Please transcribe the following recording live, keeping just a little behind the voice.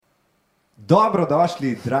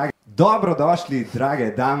Dobrodošli,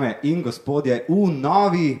 drage dame in gospodje, v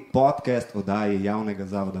novi podcast oddaji javnega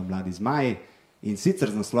zavoda Mladi Zmaji in sicer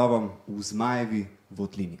z naslovom v Zmajevi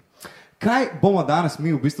votlini. Kaj bomo danes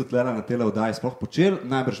mi v bistvu tlele na tele oddaji sploh počeli?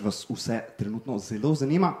 Najbrž vas vse trenutno zelo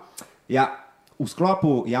zanima. Ja, v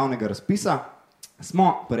sklopu javnega razpisa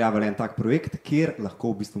smo prijavili en tak projekt, kjer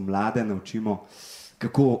lahko v bistvu mlade naučimo,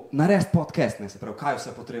 kako narediti podcast, se pravi, kaj je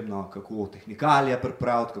vse potrebno, kako tehnikalije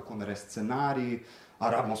pripraviti, kako narediti scenarij, a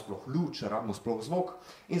rabimo sploh luč, a rabimo sploh zvok.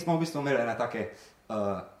 In smo v bistvu imeli ene take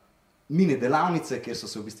mini delavnice, kjer so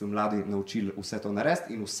se v bistvu mladi naučili vse to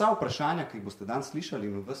narediti in vsa vprašanja, ki jih boste danes slišali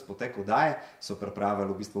in ves potek oddaje, so pripravili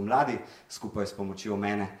v bistvu mladi skupaj s pomočjo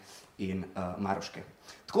mene in Maroške.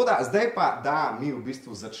 Tako da, zdaj pa, da mi v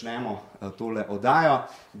bistvu začnemo tole oddajo,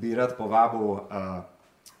 bi rad povabil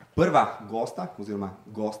prva gosta, oziroma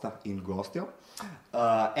gosta in gostjo.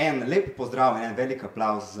 En lep pozdrav in en velik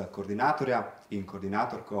aplavz za koordinatorja in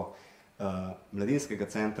koordinatorko Mladinskega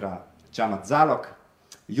centra ČMC Zalog,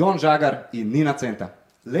 Jon Žagar in Nina Centa.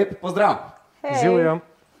 Lep pozdrav! Hej. Živjo!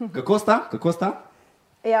 Kako sta?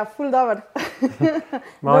 Ja, ful dober.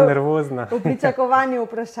 Malo nervozna. V pričakovanju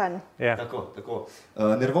vprašanj. Ja. Tako.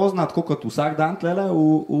 Nervozna, tako kot vsak dan tlele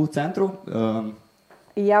v centru?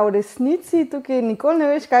 Ja, v resnici tukaj nikoli ne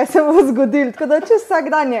veš, kaj se bo zgodilo, tako da čez vsak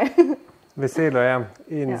dan je. Veselo, ja,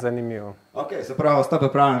 in zanimivo. Ok, se pravi, sta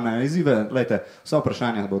pripravljena na izzive, glejte, vsa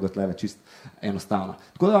vprašanja bodo tlele čist enostavna.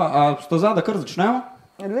 Tako da, ste za, da kar začnemo?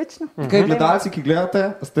 Odlično. Ok, gledalci, ki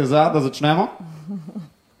gledate, ste za, da začnemo?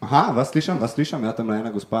 Aha, vas slišam, ja, tamle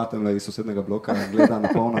ena gospa, tamle iz sosednega bloka gleda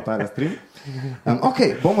na polno ta stream.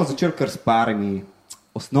 Ok, bomo začeli kar s parimi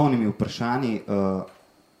osnovnimi vprašanji.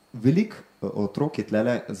 Veliko otrok je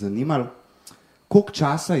tlele zanimalo, koliko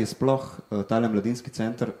časa je sploh tale mladinski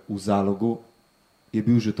center v Zalogu, je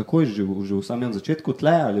bil že takoj, že v samem začetku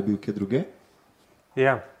tle ali je bil kje druge?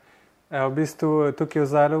 Ja, v bistvu tukaj v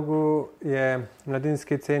Zalogu je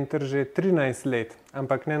mladinski center že 13 let,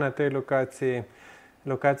 ampak ne na tej lokaciji.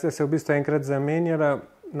 Lokacija se je v bistvu enkrat zamenjala,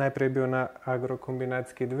 najprej je bil na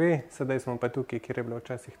agrokombinatski 2, sedaj smo pa tukaj, kjer je bila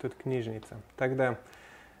včasih tudi knjižnica. Tako da,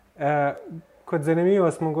 kot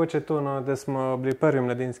zanimivost mogoče to, da smo bili prvi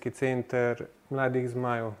mladinski center Mladih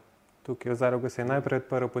Zmajev. Tukaj v Zalogu se je najprej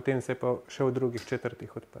odprl, potem se je pa še v drugih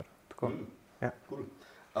četrtih odprl. Tako, ja.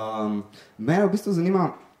 Mene v bistvu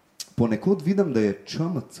zanima, ponekod vidim, da je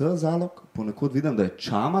ČMC Zalog, ponekod vidim, da je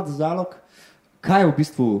ČMC Zalog. Kaj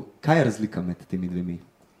je razlika med temi dvemi?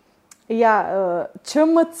 Ja,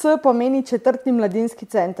 ČMC pomeni Četrti mladinski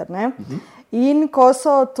center, ne? In ko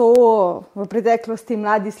so to v preteklosti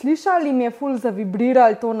mladi slišali, jim je ful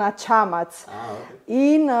zavibrirali to na ČMC.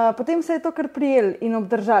 In potem se je to kar prijeli in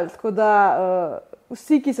obdržali. Tako da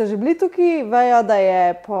vsi, ki so že bili tukaj, vejo, da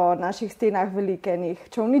je po naših stenah velikenih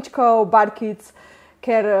čovničkov, barkic,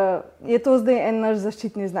 ker je to zdaj en naš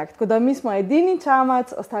zaščitni znak. Tako da mi smo edini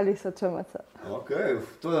ČMC, ostali so ČMC. Ok,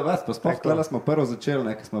 to je vas, pa sploh tlele smo prvo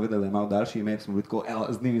začeli, ker smo vedeli, da je malo daljši ime, smo bili tako, evo,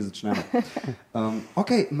 z njimi začnemo.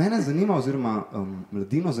 Ok, mene zanima, oziroma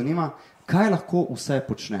mladino zanima, kaj lahko vse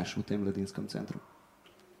počneš v tem mladinskem centru?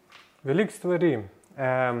 Veliko stvari.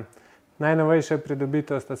 Najnovejša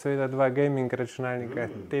pridobitev sta seveda 2 gaming računalnika,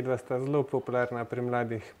 te 2 sta zelo popularna pri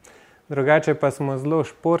mladih. Drugače pa smo zelo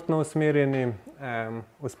športno usmerjeni,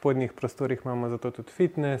 v spodnjih prostorih imamo zato tudi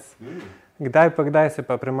fitness. Kdaj se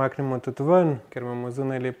pa premaknemo tudi ven, ker imamo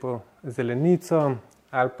zunaj lepo zelenico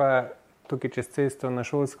ali pa tukaj čez cesto na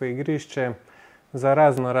šolsko igrišče za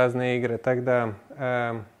razne igre. Tako da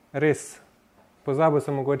res pozabil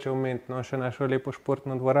sem mogoče omeniti še našo lepo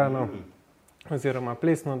športno dvorano oziroma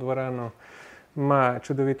plesno dvorano. Ima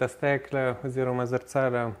čudovita stekla oziroma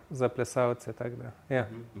zrcala za plesalce, tako da, ja.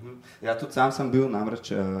 Ja, tudi sam sem bil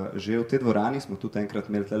namreč že v tej dvorani, smo tudi enkrat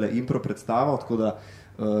imeli tele impro predstavo, tako da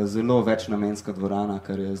zelo večnamenska dvorana,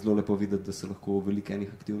 kar je zelo lepo videti, da se lahko v veliko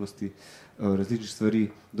enih aktivnosti različnih stvari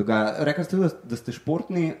dogaja. Rekli ste, da ste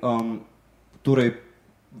športni, torej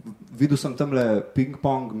videl sem tamle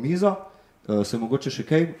ping-pong mizo, se mogoče še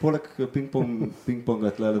kaj poleg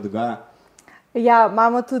ping-ponga tlele dogaja? Ja,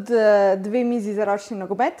 imamo tudi 2 mizi za ročni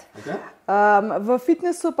nogomet. Okay. V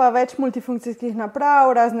fitnessu pa več multifunkcijskih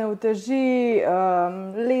naprav, razne uteži,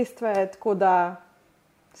 lestve, tako da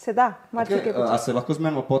se da. Okay. A se lahko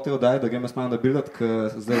zmenimo po tej oddaji, da gremo s malo nabilati,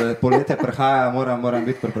 ker zdaj poletje prehaja, moram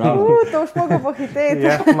biti pripravljen. To už mogo pohiteti.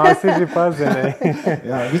 Ja, malo si že pazili.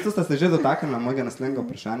 Ja, v bistvu ste se že dotaknili mojega naslednjega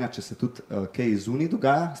vprašanja, če se tudi kaj zunaj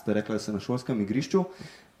dogaja, ste rekli, da se na šolskem igrišču.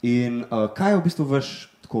 In kaj je v bistvu vaš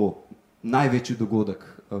tako največji dogodek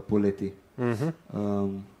poleti?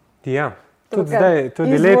 Ja,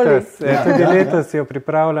 Tudi letos jo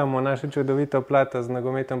pripravljamo, našo čudovito plato z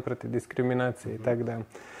nogometom proti diskriminaciji.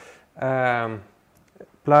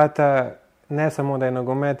 Plata, ne samo da je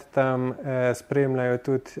nogomet, tam spremljajo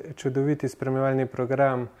tudi čudoviti spremljevalni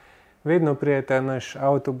program. Vedno prijete naš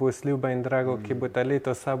avtobus, ljuba in drago, ki bo ta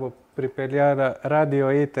leto sabo pripeljala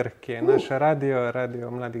Radio Eter, ki je naša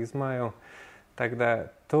radio Mladih Zmajev. Tako da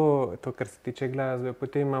to, kar se tiče glasbe.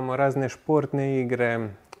 Potem imamo razne športne igre,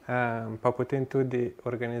 pa potem tudi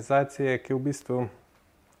organizacije, ki v bistvu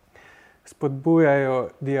spodbujajo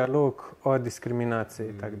dialog o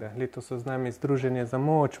diskriminaciji. Tako da letos so z nami Združenje za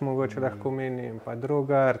moč, mogoče lahko menim, pa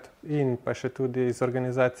Drogart in pa še tudi iz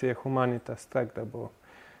organizacije Humanitas, tako da bo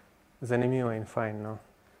zanimivo in fajn. No.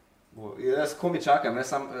 Jaz komi čakam,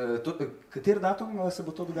 kater datum se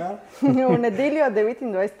bo to dogajalo? V nedeljo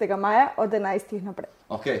 29. maja od 11. naprej.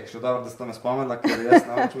 Ok, še dobro, da ste me spomnila, ker jaz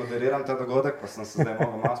namreč moderiram ta dogodek, pa sem se zdaj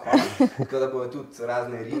mogel malo spomniti. Tako da bojo tudi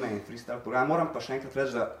razne rime in freestyle program. Moram pa še enkrat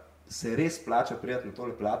reči, da se res plača prijeti na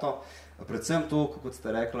tole plato. Predvsem to, kot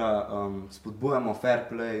ste rekla, spodbujamo fair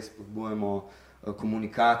play, spodbujamo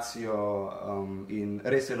komunikacijo in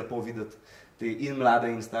res je lepo videti te in mlade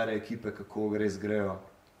in stare ekipe, kako res grejo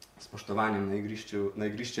spoštovanjem na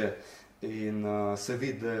igrišče in se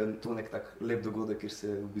vidi, da je to nek tak lep dogodek, kjer se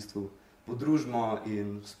v bistvu podružimo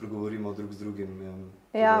in spregovorimo drug z drugim.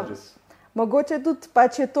 Mogoče tudi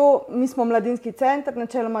pač je to, mi smo Mladinski center,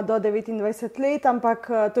 načeloma do 29 let, ampak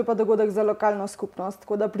to je pa dogodek za lokalno skupnost,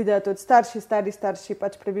 tako da pridejo tudi starši, stari starši,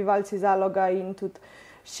 pač prebivalci Zaloga in tudi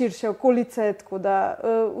širše okolice, tako da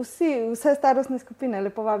vse starostne skupine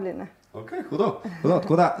lepo vabljene. Ok, hudo.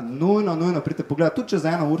 Tako da nujno pridite pogledati. Tudi čez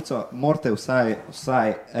 1 urco morate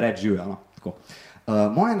vsaj reči živja. No?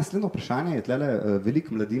 Moje naslednje vprašanje je tlele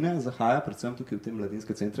veliko mladine zahaja, predvsem tukaj v tem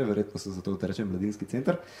mladinske centre, verjetno se zato reče Mladinski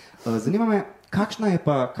center. Zanima me,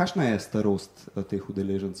 kakšna je starost teh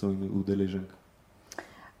udeležencev in udeleženk?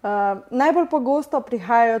 Najbolj pogosto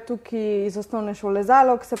prihajajo tukaj iz osnovne šole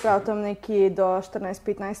Zalog, se pravi tam nekje do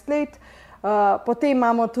 14-15 let. Potem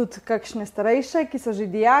imamo tudi kakšne starejše, ki so že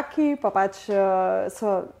dijaki, pa pač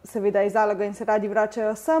so seveda iz Zaloga in se radi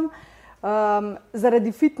vračajo sem.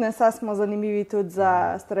 Zaradi fitnessa smo zanimivi tudi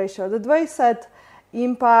za starejše od 20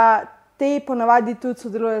 in pa te ponavadi tudi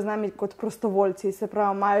sodelujejo z nami kot prostovoljci, se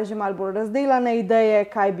pravi, imajo že malo bolj razdelane ideje,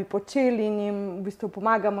 kaj bi počeli in jim v bistvu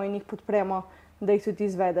pomagamo in jih podpremo, da jih tudi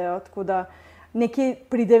izvedejo, tako da nekje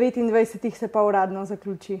pri 29 se pa uradno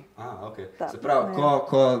zaključi. Okay. Se pravi,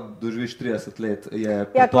 ko doživiš 30 let, je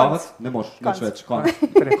prepoved, ne moš nič več,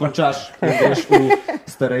 končaš, greš v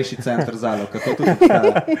starejši center Zalog, kako to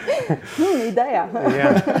obstaja? Ideja.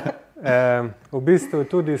 V bistvu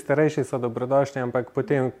tudi starejši so dobrodošli, ampak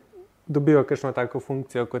potem dobijo kakšno tako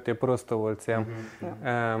funkcijo, kot je prostovoljci.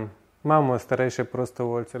 Imamo starejše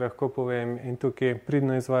prostovoljce, lahko povem, in tukaj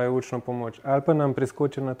pridno izvajajo učno pomoč. Ali pa nam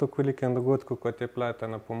priskoči na toliko velikem dogodku, kot je plata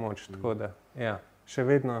na pomoč. Tako da, še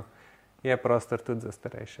vedno je prostor tudi za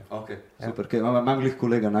starejše. Ok, super. Imam glih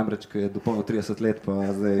kolega namreč, ki je dopolnil 30 let, pa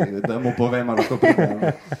zdaj, da mu povem, ali lahko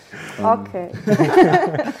pride.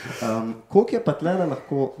 Koliko je pa tlele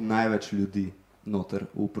lahko največ ljudi noter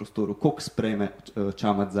v prostoru? Koliko sprejme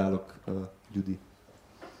ČMC Zalog ljudi?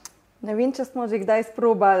 Ne vem, če smo že kdaj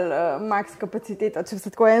sprobali max kapaciteto, če bi se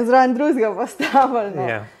tako en zraven drugega postavili. No.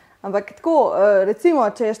 Ampak tako, recimo,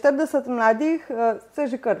 če je 40 mladih, se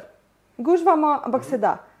že kar gužvamo, ampak se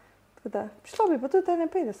da. Tako da, šlo bi pa tudi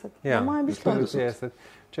 51. Bi šlo.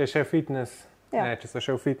 Če je še fitness, če so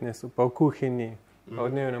še v fitnessu, pa v kuhinji, pa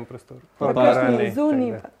v dnevnem prostoru. Pa kakšni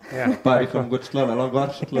zunji. Par jih vam goč tlele, lahko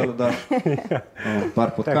gor še tlele daš.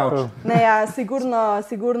 Par pod kavč.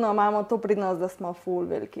 Sigurno imamo to prednost, da smo ful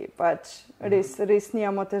veliki. Pač res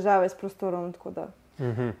nimamo težave s prostorom, tako da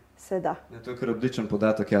se da. To je kar odličen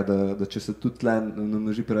podatek, da če se tudi tle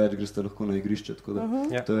namnoži preveč, greste lahko na igrišče. Tako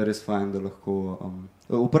da to je res fajn, da lahko...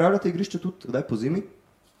 Uporabljate igrišče tudi kdaj po zimi?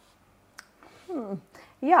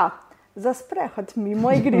 Ja. Za sprehod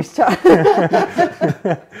mimo igrišča.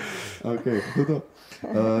 Ok, hudo.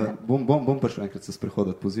 Bom prišel enkrat se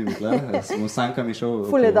sprehodati po zimi, smo s sankami šel...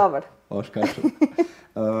 Ful je dober. Oškašel.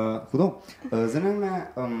 Hudo. Zanima me,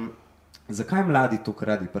 zakaj mladi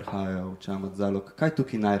tukaj radi prihajajo v ČMC Zalog? Kaj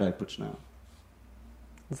tukaj najraj počnejo?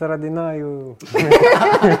 Zaradi naju.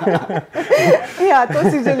 Ja, to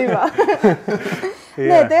si želiva.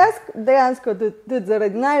 Ne, dejansko tudi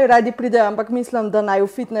zaradi naju radi pridejo, ampak mislim, da naju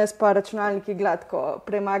fitness pa računalniki gladko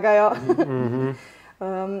premagajo.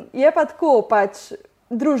 Je pa tako, pač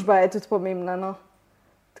družba je tudi pomembna. No.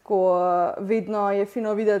 Tako, vedno je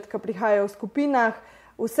fino videti, ko prihajajo v skupinah,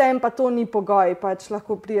 vsem pa to ni pogoj, pač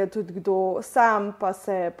lahko pride tudi kdo sam, pa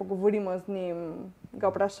se pogovorimo z njim,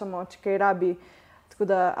 ga vprašamo, če kaj rabi.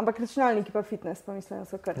 Ampak računalniki pa fitness, pa mislim, da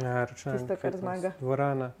so kar tisto, kar zmaga.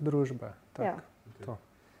 Dvorana, družba. To.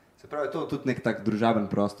 Se pravi, to je tudi nek tak družaben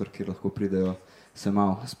prostor, kjer lahko pridejo se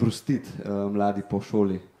malo sprostiti mladi po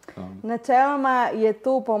šoli. Načeloma je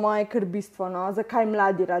to po moje kar bistvo, no? Zakaj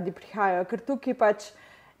mladi radi prihajajo, ker tukaj pač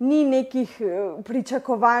ni nekih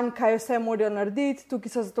pričakovanj, kaj vse morajo narediti,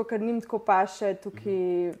 tukaj so zato, ker njim tako paše,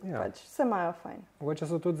 tukaj pač vse imajo fajn. Mogoče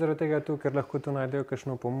so tudi zaradi tega tu, ker lahko tu najdejo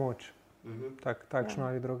kakšno pomoč, takšno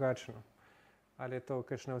ali drugačno. Ali je to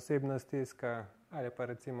kakšna osebna stiska, ali pa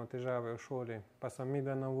recimo težave v šoli, pa so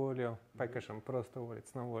midva na voljo, pa je kakšen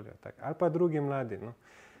prostovoljec na voljo. Ali pa drugi mladi. No.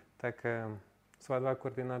 Sva dva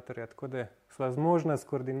koordinatorja, tako da sva zmožna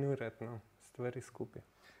skoordinirati stvari skupaj.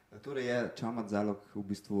 Torej je ČMC Zalog v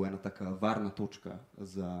bistvu ena taka varna točka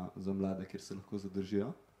za mlade, kjer se lahko zadržijo?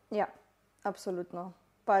 Ja, absolutno.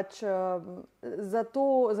 Pač,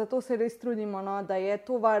 zato se res trudimo, no, da je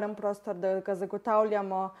to varen prostor, da ga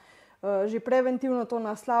zagotavljamo, že preventivno to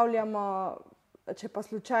naslavljamo, če pa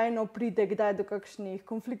slučajno pride kdaj do kakšnih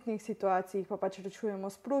konfliktnih situacij, pa pač rečujemo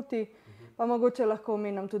sproti, pa mogoče lahko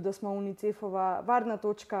omenim tudi, da smo UNICEF-ova varna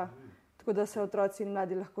točka, tako da se otroci in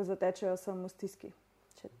mladi lahko zatečejo samo v stiski,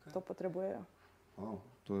 če to potrebujejo.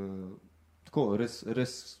 To je tako,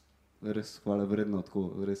 res hvala vredno,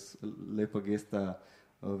 tako, res lepa gesta,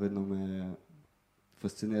 vedno me je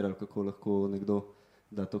fasciniralo, kako lahko nekdo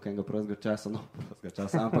da toliko enega prostega časa,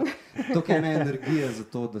 ampak toliko ene energije za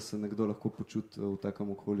to, da se nekdo lahko počuti v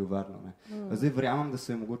takem okolju varno. Zdaj verjamem, da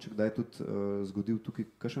se je mogoče kdaj tudi zgodil tukaj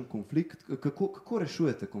kakšen konflikt. Kako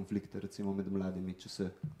rešujete konflikte recimo med mladimi, če se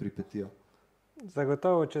pripetijo?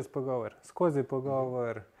 Zagotovo čez pogovor, skozi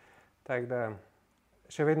pogovor, tako da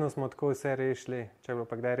še vedno smo tako vse rešili, če bilo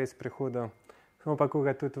pa kdaj res prehudo. Smo pa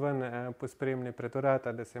koga tudi ven pospremili pred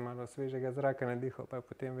vrata, da se malo svežega zraka nadiho, pa je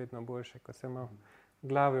potem vedno boljše, ko se malo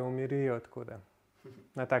glave umirijo, tako da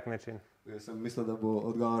na tak način. Jaz sem mislil, da bo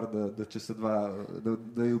odgovor, da če se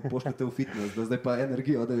da ju pošljete v fitness, da zdaj pa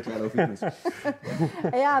energijo, da ju čela v fitness.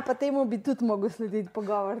 Ja, pa temu bi tudi mogel slediti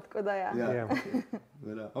pogovor, tako da ja.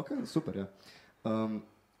 Ok, super, ja.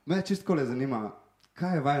 Me čisto takole zanima,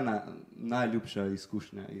 kaj je vajna najljubša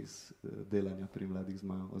izkušnja iz delanja pri Mladih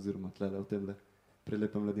Zmajev oziroma tlele v temle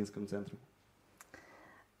prelepem mladinskem centru?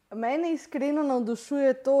 Mene iskreno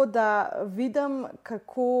navdušuje to, da vidim,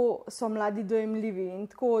 kako so mladi dojemljivi in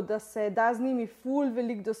tako, da se da z njimi ful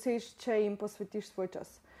veliko doseči, če jim posvetiš svoj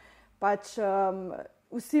čas. Pač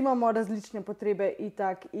vsi imamo različne potrebe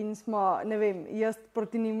itak in smo, ne vem, jaz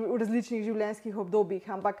proti njim v različnih življenjskih obdobjih,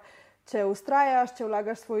 ampak če ustrajaš, če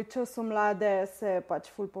vlagaš svoj čas v mlade, se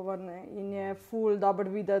pač ful povrne in je ful dobro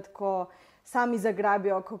videti, ko sami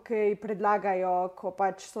zagrabijo, ko kaj predlagajo, ko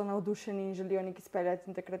pač so navdušeni in želijo nekaj speljati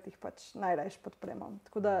in takrat jih pač najrajš podpremo.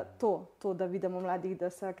 Tako da to, da vidimo mladih, da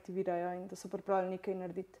se aktivirajo in da so pripravljeni nekaj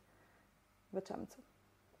narediti v ČMC-u.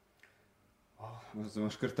 Zdaj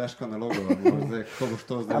imaš kar težko nalogo, zdaj, kako boš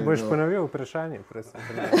to zdaj... A boš ponovil vprašanje?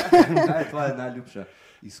 Kaj je tvoja najljubša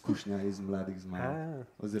izkušnja iz Mladih Zmajev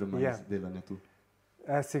oziroma iz delanja tu?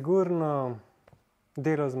 Sigurno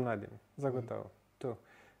delo z mladimi, zagotovo. To.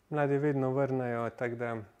 Mladi vedno vrnajo, tako da,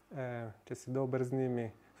 če si dober z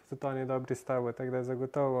njimi, so to oni dobri s tabo, tako da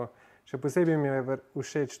zagotovo. Še posebej mi je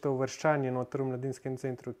všeč to vrščanje noter v Mladinskem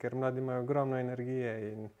centru, ker mladi imajo ogromno energije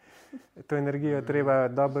in to energijo treba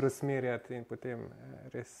dobro usmerjati in potem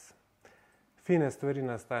res fine stvari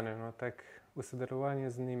nastanejo, no, tako v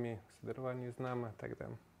sodelovanju z njimi, v sodelovanju z nama, tako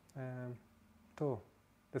da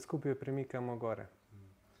da skupaj premikamo gore.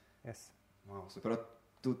 Yes. Se pravi,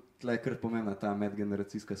 tudi tle je kar pomembna ta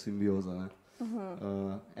medgeneracijska simbioza.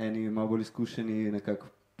 Eni malo bolj izkušeni nekako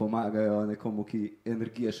pomagajo nekomu, ki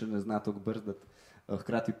energije še ne zna toliko brzdati,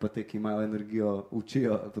 hkrati pa te, ki imajo energijo,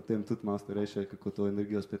 učijo, potem tudi malo starejše, kako to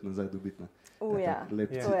energijo spet nazaj dobiti. Lep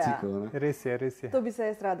cikl. Res je. To bi se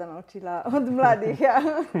jaz rada naučila od mladih, ja.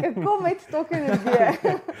 Kako imeti toliko energije.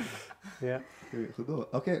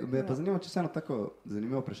 Me pa zanima, če se eno tako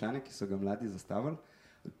zanimivo vprašanje, ki so ga mladi zastavili.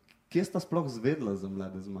 Kje sta sploh zvedla za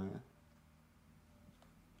Mlade Zmaje?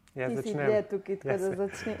 Ti si dlje tukaj, tako da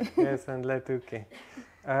začni. Jaz sem dlje tukaj.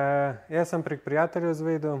 Jaz sem prek prijateljev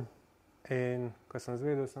zvedel in ko sem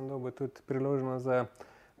zvedel, sem dobil tudi priložnost za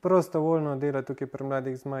prostovoljno delo tukaj pri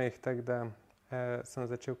Mladih Zmajih, tako da sem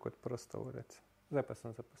začel kot prostovoljec. Zdaj pa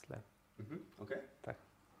sem zaposlen.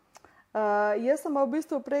 Jaz sem v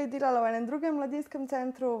bistvu prej delala v enem drugem mladinskem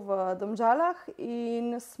centru v Domžalah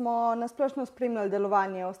in smo nasplošno spremljali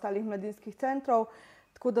delovanje ostalih mladinskih centrov,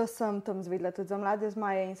 tako da sem tam zvedela tudi za Mlade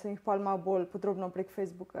Zmaje in sem jih pol malo bolj podrobno prek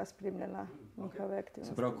Facebooka spremljala njihove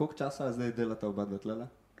aktivnosti. Se pravi, koliko časa zdaj delata oba dva tlele?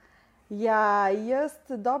 Ja, jaz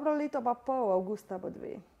dobro leto pa pol, avgusta bo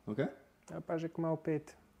 2. Okay. Ja, pa že kmalu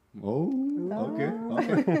 5.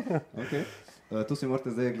 Okay. To si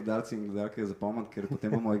morate zdaj gledalci in gledalke zapomniti, ker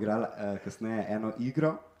potem bomo igrali kasneje eno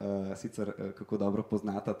igro, sicer kako dobro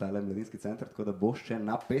poznata tale Mladinski center, tako da bo še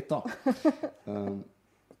napeto.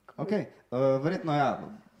 Verjetno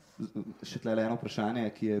še tlele eno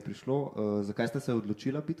vprašanje, ki je prišlo. Zakaj ste se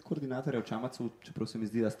odločila biti koordinatorja v ČMC, čeprav se mi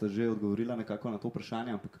zdi, da ste že odgovorila nekako na to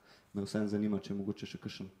vprašanje, ampak me vsem zanima, če mogoče še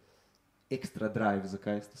kakšen ekstra drive,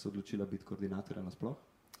 zakaj ste se odločila biti koordinatorja nasploh?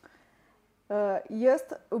 Jaz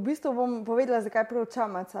v bistvu bom povedala, zakaj prav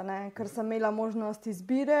ČMC, ker sem imela možnost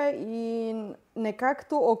izbire in nekako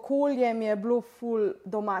to okolje mi je bilo ful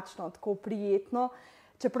domačno, tako prijetno.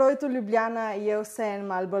 Čeprav je to Ljubljana, je vse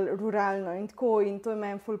malo bolj ruralno in tako, in to je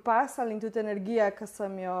meni ful pasal in tudi energija, ki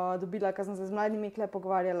sem jo dobila, ko sem se z mladimi kle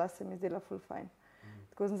pogovarjala, se mi zdela ful fajn.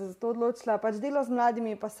 Tako sem se za to odločila. Pač delo z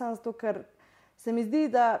mladimi pa sem zato, ker se mi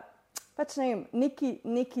zdi, da pač ne vem,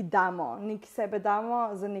 neki damo, neki sebe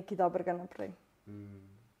damo za neki dobrega naprej.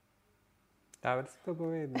 Da, več se to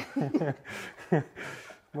povedno.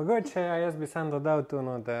 Mogoče, jaz bi sam dodal to,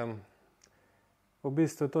 da v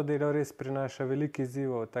bistvu to delo res prinaša veliko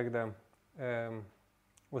izzivov, tako da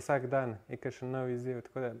vsak dan je kakšen nov izziv,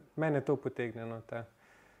 tako da mene to potegne,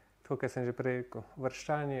 tako, kot sem že prej rekel,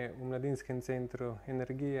 vrščanje v Mladinskem centru,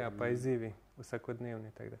 energija pa izzivi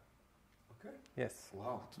vsakodnevni, tako da. Yes.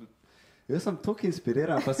 Wow, jaz sem toliko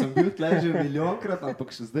inspiriran, pa sem bil tle že milijonkrat,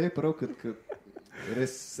 ampak še zdaj prav,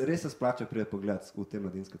 res se splača priti pogled v te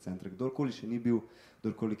Mladinske centre. Kdorkoli še ni bil,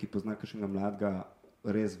 kdorkoli, ki pozna kakšnega mladega,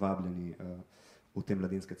 res vabljeni v te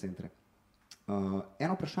Mladinske centre.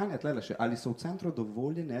 Eno vprašanje tle še, ali so v centru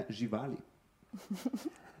dovoljene živali?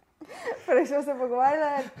 Prej smo se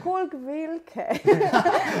pogovarjali, koliko velike.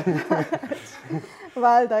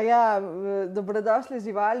 Valjda, ja, dobrodošle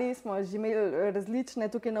živali, smo že imeli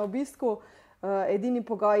različne tukaj na obisku. Edini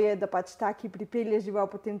pogoj je, da pač taki pripelje žival,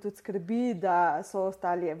 potem tudi skrbi, da so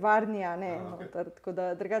ostali varni, a ne. Tako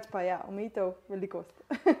da drugače pa ja, omejitev velikost.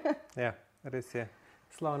 Ja, res je.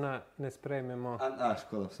 Slona ne sprejmemo.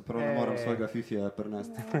 Škoda, se prav ne moram svojega fifija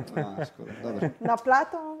prinesti. Škoda, dobro. Na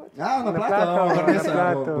plato? Ja, na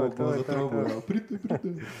plato, bo zatrobil. Pridi.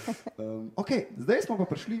 Zdaj smo pa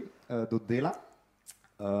prišli do dela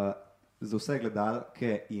za vse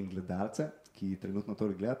gledalke in gledalce, ki trenutno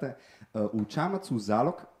to gledate. V ČMC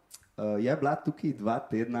Zalog je bila tukaj 2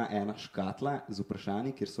 tedna ena škatla z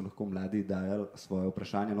vprašanji, kjer so lahko mladi dajali svoje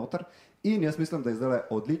vprašanje noter. In jaz mislim, da je zdaj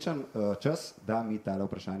odličen čas, da mi tale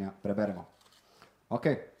vprašanja preberemo.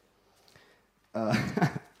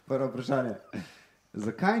 Prvo vprašanje.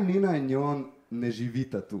 Zakaj Nina in Jon ne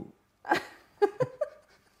živita tu?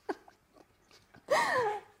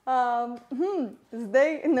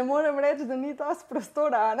 Zdaj ne morem reči, da ni to z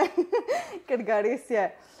prostora, ker ga res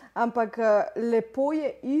je. Ampak lepo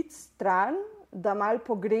je iti stran, da malo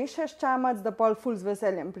pogrešaš ČMC, da pol ful z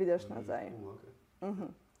veseljem prideš nazaj.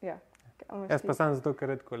 Ja. Jaz pa sam zato, ker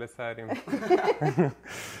red kolesarim.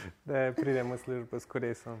 Da pridem v službo s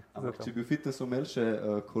kolesom. Ampak če bi v fitnessu imel še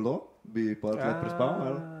kolo, bi pol let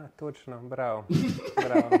prespal? Točno, bravo.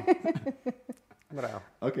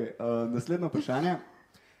 Naslednje vprašanje.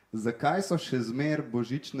 Zakaj so še zmer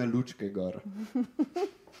božične lučke gor?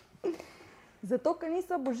 Zato, ker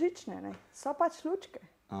niso božične, so pač lučke.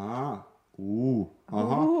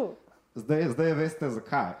 Zdaj veste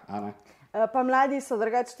zakaj, a ne? Pa mladi so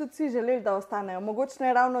drugače tudi si želeli, da ostanejo. Mogoče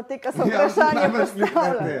ne ravno te, ki so vprašanje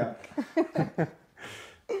postavljali.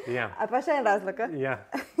 Ja. A pa še en razlog? Ja,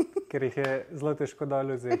 ker jih je zelo težko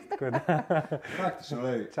dol vzeti. Praktično,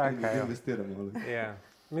 investiramo. Ja.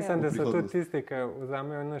 Mislim, da so tudi tisti, ki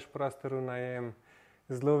vzamejo naš prostor v najem,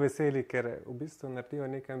 zelo veseli, ker v bistvu naredijo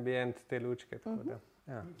nek ambient te lučke, tako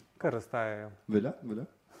da kar ostajajo. Velja.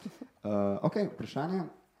 Vprašanje.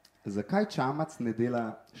 Zakaj ČMC ne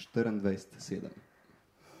dela 24/7?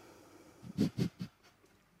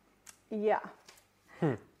 Ja.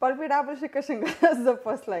 Pol bi rabil še kakšnega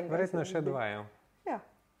zaposlenega. Verjetno še 2, ja. Ja.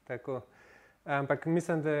 Tako. Ampak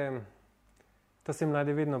mislim, da to si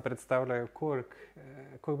mladi vedno predstavljajo,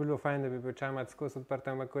 koliko bi bilo fajn, da bi bil ČMC skozi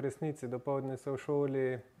odprt, ampak v resnici dopoldne so v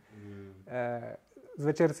šoli,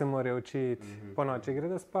 zvečer se morajo učiti, po noči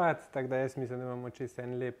gredo spat, tako da jaz mislim, da imamo čisto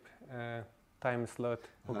en lep time slot,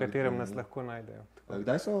 v katerem nas lahko najdejo.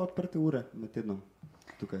 Kdaj so odprte ure med tednom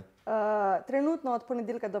tukaj? Trenutno od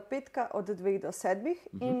ponedeljka do petka od 2 do 7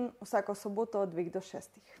 in vsako soboto od 2 do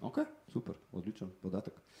 6. Ok, super, odličen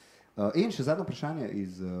podatek. In še zadnje vprašanje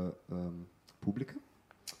iz publike.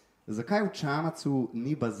 Zakaj v ČMC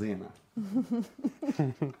ni bazena?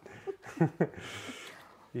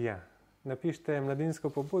 Ja, napišite mladinsko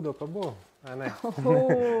pobudo, pa bo. A ne?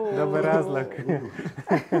 Dober razlog.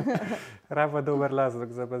 Raba dober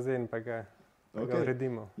razlog za bazen, pa ga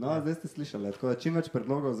uredimo. No, zdaj ste slišali. Tako da čim več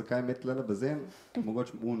predlogov, zakaj imeti tlele bazen,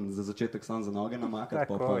 mogoče za začetek sam za noge namakati,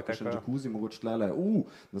 pa še džakuzi, mogoče tlele,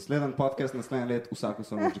 naslednji podcast, naslednji let, vsako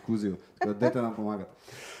samo v džakuziju. Tako da dajte nam pomagati.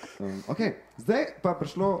 Zdaj pa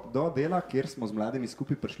prišlo do dela, kjer smo z mladimi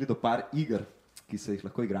skupaj prišli do par iger, ki se jih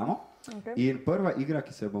lahko igramo. In prva igra,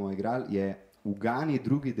 ki se jo bomo igrali, je ugani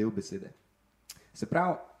drugi del besede. Se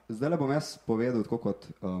pravi, zdaj bom jaz povedal tako kot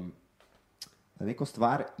neko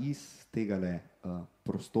stvar iz tegale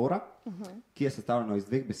prostora, ki je sestavljeno iz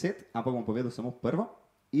dveh besed, ampak bom povedal samo prvo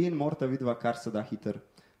in morate vidva, kar se da hiter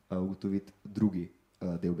ugotoviti drugi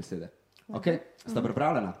del besede. Sta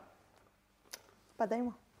pripravljena? Pa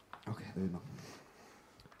dajmo. Da vidimo.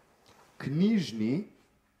 Knjižni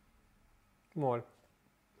Mol.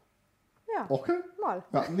 Ja, mol.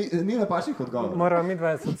 Ni napačnih odgovorov. Moramo mi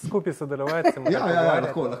dva skupaj sodelovati.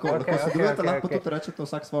 Lahko sodelujete, lahko tudi rečete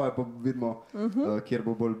vsak svoje, pa vidimo, kjer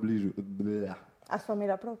bo bolj bližu. A smo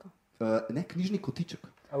imela prav to? Ne, knjižni kotiček.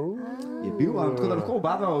 Je bil, tako da lahko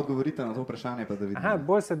oba dva odgovorite na to vprašanje, pa da vidimo. Aha,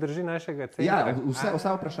 bolj se drži našega centra. Ja,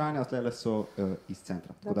 vsa vprašanja tlele so iz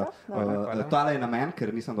centra. Tale je namen,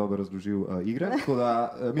 ker nisem dobro razložil igre, tako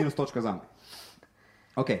da minus točka za me.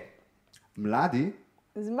 Mladi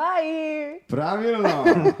Zmaji. Pravilno.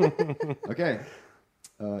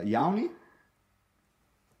 Javni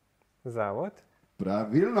Zavod.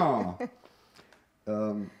 Pravilno.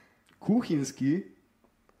 Kuhinjski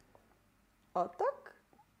Otok.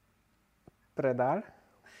 Predal.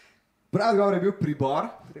 Pravi odgovor je bil pribor.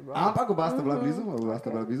 Ampak oba sta bila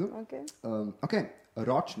blizu.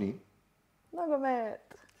 Ročni. Nogomet.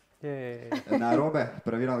 Narobe,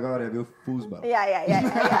 pravilno odgovor je bil fuzbal. Ja.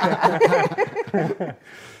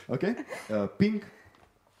 Ping.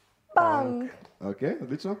 Punk.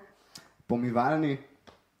 Odlično. Pomivalni.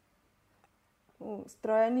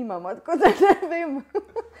 Stroja nimamo, tako da ne vem.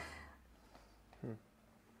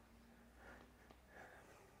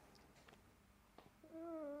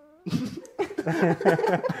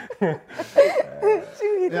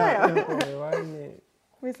 Čim hitrejo.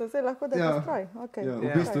 Mislim, se lahko da je stroj.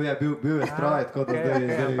 V bistvu je bil stroj, tako da zdaj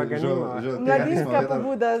že Mladinska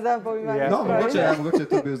pobuda za pomivalni stroj. Mogoče je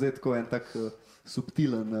to bil zdaj tako en tak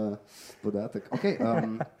subtilen podatek.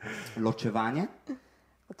 Ločevanje.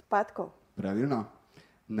 Odpadkov. Pravilno.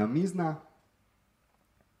 Namizna.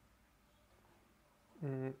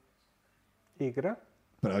 Igra.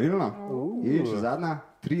 Pravilno. In še zadnja,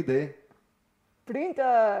 3D.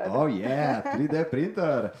 Printer. 3D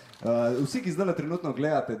printer. Vsi, ki zdaj trenutno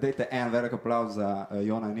gledate, dajte en velik aplauz za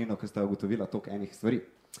Jona in Nino, ki sta ugotovila toliko enih stvari.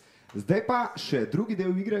 Zdaj pa še drugi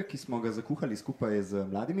del igre, ki smo ga zakuhali skupaj z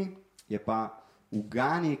mladimi, je pa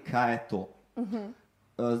ugani, kaj je to.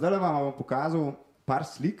 Zdaj vam bom pokazal par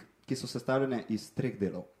slik, ki so sestavljene iz 3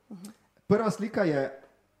 delov. Prva slika je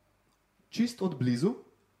čist od blizu,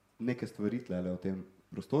 neke stvari tlele v tem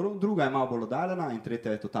prostoru, druga je malo bolj oddaljena in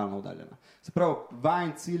tretja je totalno oddaljena. Se pravi,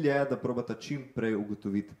 vajen cilj je, da probate čim prej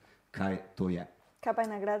ugotoviti, kaj to je. Kaj pa je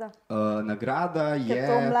nagrada? Nagrada je... Ker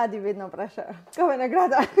to mladi vedno vprašajo. Kaj pa je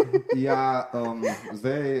nagrada? Ja,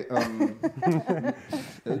 zdaj...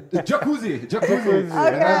 Džakuzi!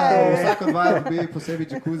 Vsako dva dobi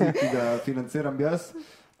posebej džakuzi, ki ga financiram jaz.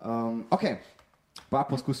 Pa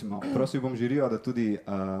poskusimo. Prosil bom žirijo, da tudi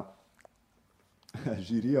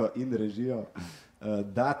žirijo in režijo,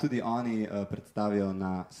 da tudi oni predstavijo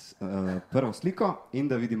na prvo sliko in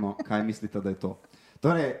da vidimo, kaj mislite, da je to.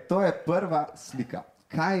 Torej, to je prva slika.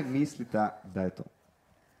 Kaj mislite, da je to?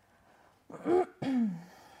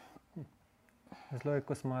 Zelo je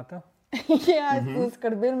kosmata. Ja,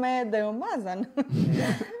 skrbel me je, da je umazan.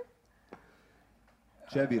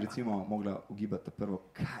 Če bi recimo mogla ugibati prvo,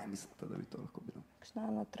 kaj mislite, da bi to lahko bilo?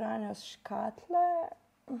 Kakšna notranjost škatle.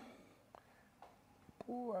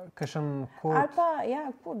 Kakšen kot? Ali pa,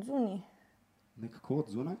 ja, kot zunaj. Nek kot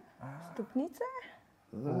zunaj? Stopnice?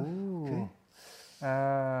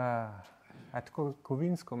 Tako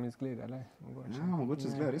kovinsko mi izgleda, le? Ja, mogoče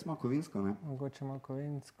izgleda res malo kovinsko, ne? Mogoče malo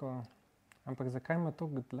kovinsko. Ampak zakaj ima to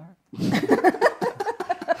gdlak?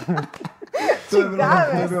 To je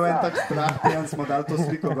bil en tak strah, preden smo dali to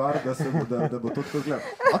sliko gor, da bo to tako izgledalo.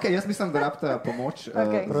 Jaz mislim, da rabite pomoč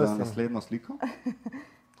za naslednjo sliko.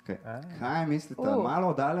 Kaj mislite? Malo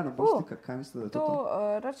oddaljena bo slika. Kaj mislite, da je to?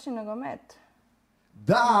 To ročni nogomet.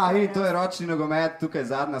 Da, in to je ročni nogomet, tukaj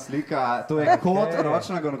zadnja slika, to je kot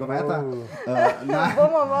ročnega nogometa.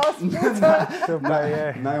 Bomo vas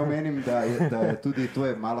Naj omenim, da je tudi, to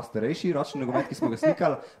je malo starejši ročni nogomet, ki smo ga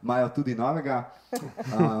slikali, imajo tudi novega.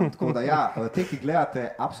 Tako da ja, te, ki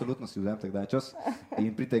gledate, absolutno si vzemite kdaj čas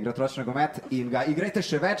in pridite igrati ročni nogomet in ga igrajte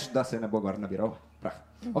še več, da se ne bo gor nabiral prah.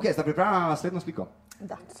 Ok, zdaj pripravljamo na naslednjo sliko.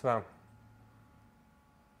 Da. Sva.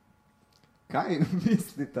 Kaj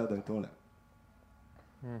mislite, da je tole?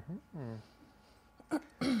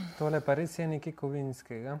 Tole pa res je nekaj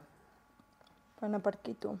kovinskega. Pa na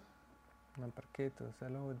parketu. Na parketu,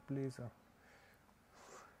 zelo odblizu.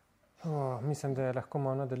 Mislim, da je lahko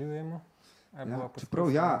malo nadaljujemo. Ja,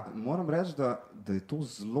 čeprav ja, moram reči, da je to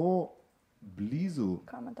zelo blizu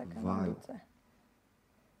Kaj ima take vaju. nogice?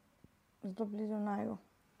 Zelo blizu naju.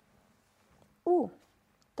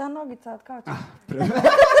 Ta nogica od kavča.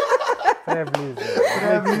 Preblizu.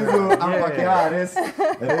 Ampak ja, res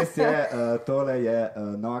je, tole je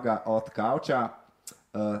noga od kavča.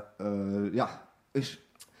 Ja, veš,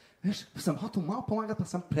 sem hotel malo pomagati, pa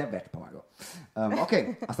sem preveč pomagal. Ok,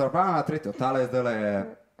 a sta pripravljena na tretjo? Tale zdaj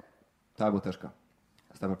je, ta bo težka.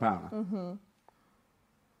 A sta pripravljena?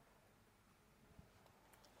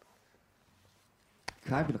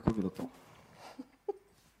 Kaj bi lahko bilo to?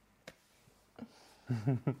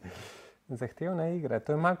 Zahtevna igra,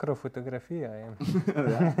 to je makrofotografija. Je.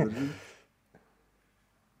 Ja, drži.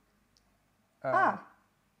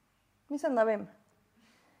 Mislim, da vem.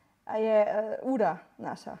 A je ura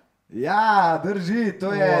naša? Ja, drži,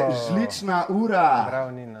 to je žlična ura.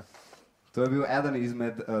 Bravo, Nina. To je bil eden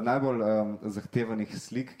izmed najbolj zahtevanih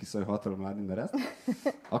slik, ki so jih hoteli mladi narediti.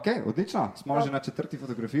 Ok, odlično, smo že na četrti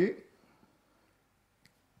fotografiji.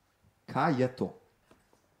 Kaj je to?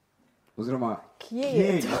 Oziroma, Kje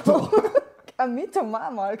je to? A mi to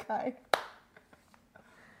imamo, ali kaj?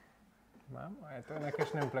 Imamo, je to na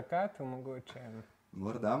kakšnem plakatu mogoče?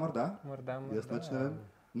 Morda. Morda. Jaz nič ne vem.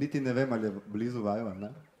 Niti ne vem, ali je blizu vaju, ali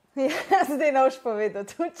ne? Ja, zdaj ne boš povedal,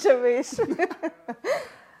 tudi če veš.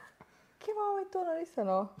 Kje imamo to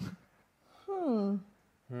narisano?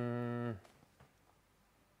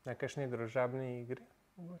 Na kakšni družabni igri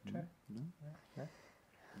mogoče?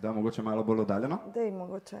 Da, mogoče malo bolj oddaljeno. Dej,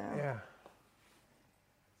 mogoče, ja. Ja.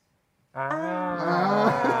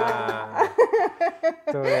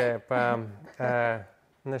 To je pa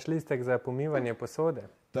našlistek za pomivanje posode.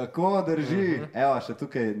 Tako drži. Evo, še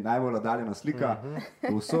tukaj najbolj oddaljena slika.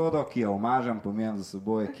 Posodo, ki jo omažem, pomijem za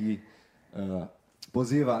seboj, ki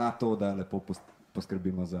poziva na to, da lepo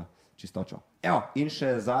poskrbimo za čistočo. Evo, in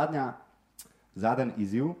še zadnji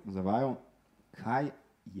izziv za vaju. Kaj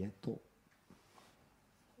je to?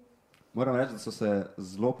 Moram reči, da so se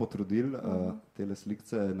zelo potrudili tele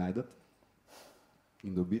slikce najdeti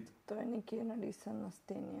in dobiti. To je nekje narisano na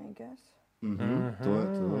steni, I guess. To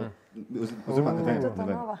je. Oziroma, ne vem. To je ta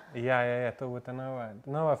nova. Ja, to bo ta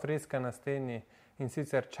nova freska na steni in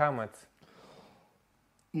sicer ČMC.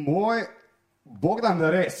 Moj Bogdan, da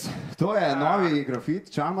res. To je novi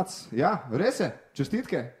grafit, ČMC. Ja, res je.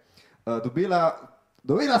 Čestitke.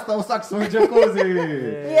 Dobila sta vsak svoj džakuzi.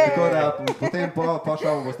 Tako da potem po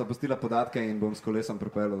šovu boste postila podatke in bom s kolesom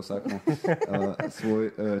pripeljal vsakmu svoj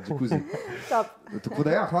džakuzi. Tako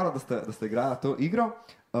da ja, hvala, da ste igrali to igro.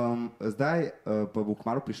 Zdaj pa bo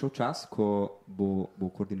kmalu prišel čas, ko bo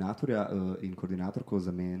koordinatorja in koordinatorko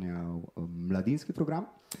zamenjal mladinski program,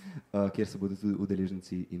 kjer se bodo tudi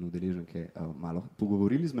udeleženci in udeleženke malo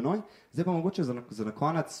pogovorili z menoj. Zdaj pa mogoče za na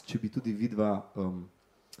konec, če bi tudi vidva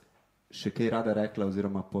še kaj rada rekla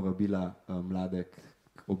oziroma povabila mlade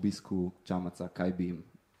k obisku ČMC, kaj bi jim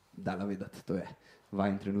dala vedeti. To je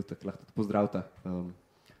vajen trenutek, lahko tudi pozdravite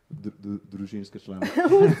družinske člane.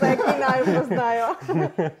 Vse, ki naj poznajo.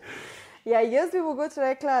 Ja, jaz bi mogoče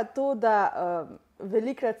rekla to, da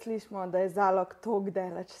velikrat slišimo, da je Zalog toliko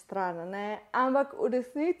daleč stran, ne? Ampak v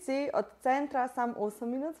resnici od centra sam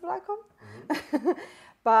 8 minut z vlakom.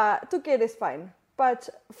 Pa tukaj je res fajn.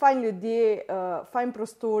 Pač fajn ljudje, fajn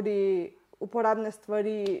prostori, uporabne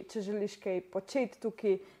stvari, če želiš kaj početi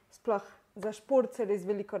tukaj, sploh za šport se res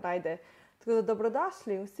veliko najde. Tako da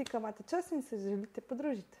dobrodošli vsi, ki imate čas in se želite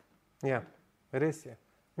podružiti. Ja, res je.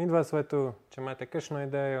 Midva sva tu, če imate kakšno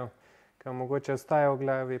idejo, ki mogoče ostaja v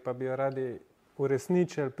glavi, pa bi jo radi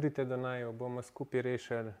uresničili, pridite do naju, bomo skupaj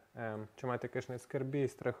rešili. Če imate kakšne skrbi,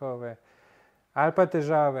 strahove ali pa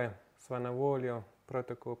težave, sva na voljo, prav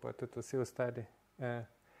tako pa tudi vsi ostali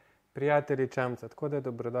prijatelji ČMC, tako da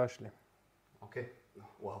dobrodošli. Ok,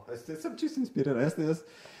 wow, sem čisto inspiriran.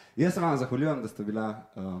 Jaz se vam zahvaljujem, da ste bila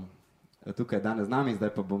tukaj danes z nami,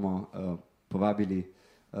 zdaj pa bomo povabili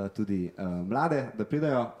tudi mlade, da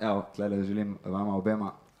pridajo. Evo, tlele želim vama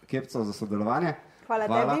obema kepcev za sodelovanje. Hvala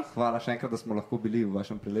tebi. Hvala še enkrat, da smo lahko bili v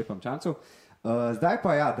vašem prelepem ČMC-u. Zdaj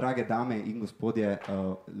pa ja, drage dame in gospodje,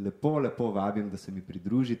 lepo vabim, da se mi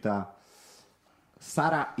pridružita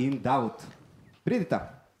Sara in Davud. Pridita.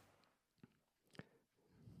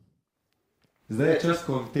 Zdaj je čas,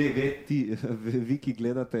 ko vi, ki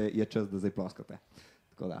gledate, je čas, da zdaj ploskate.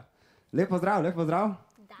 Tako da. Lepo zdrav.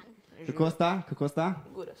 Dan. Kako sta?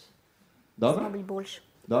 Guraš. Dobro? Smo bili boljši.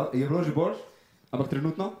 Je bilo že boljš? Ampak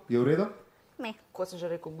trenutno? Je v redu? Ne. Kot sem že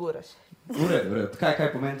rekel, guraš. V redu.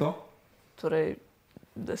 Kaj pomeni to? Torej,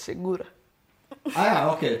 da se gura.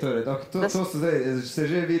 Torej, to se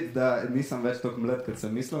že vidi, da nisem več tako mlad, kot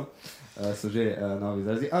sem mislil. So že novi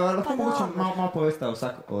izrazi. Lahko mogoče malo poveste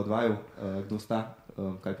vsak od vaju, kdo sta,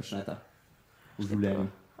 kaj počneta v življenju.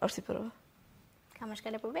 Až si prva? Kaj imaš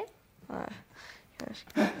kaj ne povedi?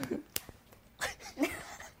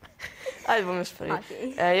 Ajde, bom jaz prvi.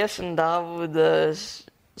 Jaz sem Davud,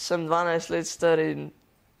 sem 12 let star in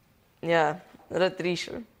rad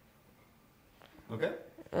rišem.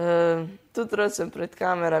 Tudi rad sem pred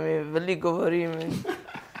kamerami, veliko govorim.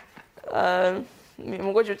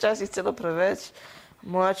 Mogoče včasih celo preveč.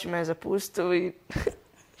 Moj oče me je zapustil in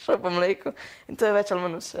šel po mleku. In to je več ali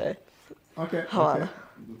manj vse. Hvala.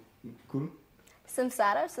 Cool. Sem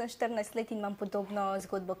Sara, sem 14 let in imam podobno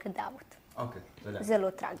zgodbo kot Davud.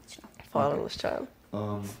 Zelo tragično. Hvala, Loščajo.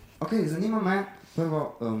 Zanima me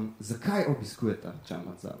prvo, zakaj obiskujete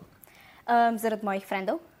ČMC Zalog? Zaradi mojih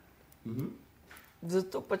frendov.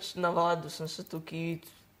 Zato pač navadil sem se tukaj,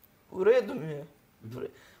 v redu mi je.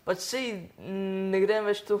 Pač sej ne grem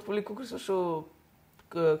več to veliko, ko sem šel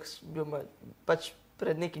pač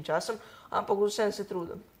pred nekim časom, ampak vsem se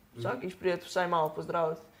trudim. Vsakič prijeti vsaj malo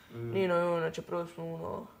pozdraviti. Nino Juna, čeprav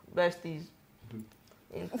smo besties.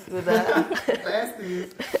 Besties.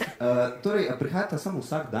 Torej, prihajate samo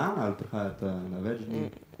vsak dan ali prihajate na več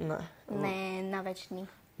dni? Ne, na več dni.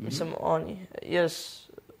 Mislim, oni. Jaz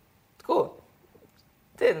tako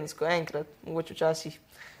tedensko, enkrat, mogoče včasih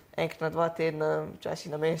enkrat na 2 tedna,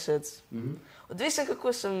 včasih na mesec. Odvisen,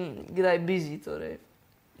 kako sem kdaj busy, torej.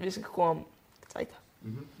 Odvisen, kako imam cajta.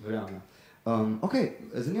 Verjamem.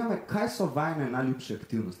 Zanima me, kaj so vajne najljubše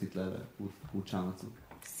aktivnosti tlele v ČMC?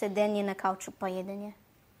 Sedenje na kavču pa jedenje.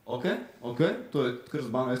 To je kar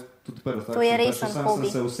zabavno, jaz tudi prva stvar. To je resen hobi.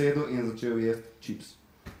 Sem se usedel in začel jesti čips.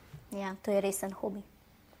 Ja, to je resen hobi.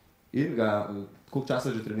 In koliko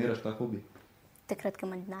časa že treniraš ta hobi? Takrat, ko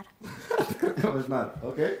imam denar.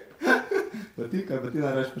 Pa ti, kaj pa ti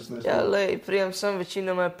največ počneš? Ja, prijem sem,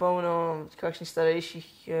 večinoma je polno kakšnih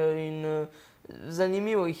starejših in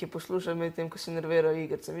zanimivo jih je poslušati med tem, ko se nervirajo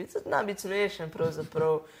igrce. Zna biti smešen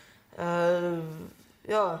pravzaprav.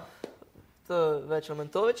 To več ali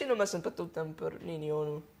manj to. Večinoma sem pa tudi tam pri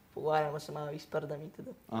Nini-Jonu. Pogovarjamo se malo s prdami.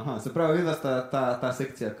 Se pravi, vidim, da sta ta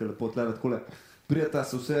sekcija, ki lepo tlele takole. Prijeta,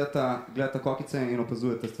 se vsejata, gledata kokice in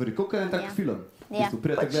opazujete stvari. Koliko je en tak film?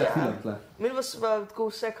 Prijeta gledati film tle. Mi pa so tako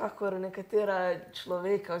vsekakor nekatera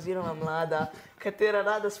človeka oziroma mlada, katera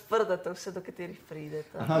rada sprdata vse, do katerih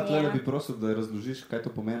pridete. Tlele bi prosil, da razložiš, kaj to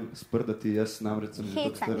pomeni sprdati. Jaz namreč sem že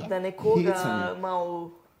Hecanje. Da nekoga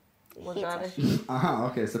malo možgane.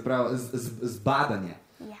 Se pravi, zbadanje.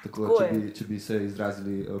 Tako, če bi se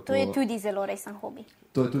izrazili To je tudi zelo resen hobi.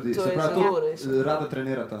 To je tudi, To se je pravi, zelo to resno. rada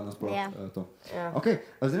trenirata nasploh to.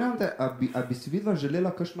 Zanima te, a bi si vidva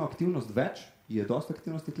želela kakšno aktivnost več? Je dosti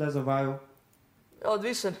aktivnosti tle za vaju?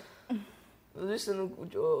 Odvisen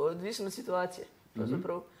od situacije.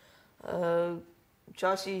 Pravzaprav.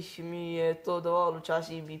 Včasih mi je to dovolj,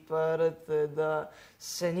 včasih bi pa rad, da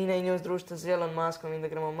se Nina in jo združita z Elon Muskom in da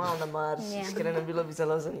gremo malo na Mars. Iskreno, bilo bi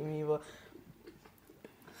zelo zanimivo.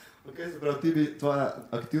 Se pravi, tvoja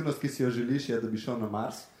aktivnost, ki si jo želiš, je, da bi šel na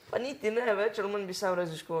Mars? Pa niti ne, več ali manj bi sam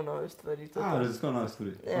raziskoval nove stvari. Raziskoval nove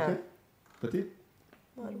stvari. Pa ti?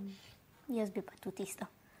 Jaz bi pa tudi isto.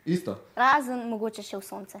 Isto? Razen mogoče še v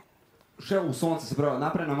sonce. Še v sonce, se pravi,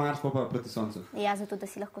 naprej na Mars, pa proti soncu. Ja, zato da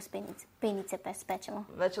si lahko penice spečemo.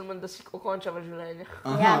 Več ali manj, da si okončava življenje.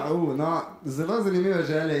 Zelo zanimive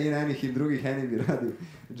želje in enih in drugih. Eni bi radi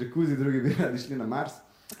džakuzi, drugi bi radi šli na Mars.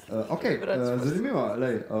 Zanimivo,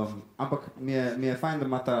 ampak mi je fajn, da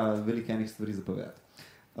imata veliko enih stvari za povedati.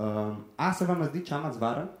 Se vam zdi ČMC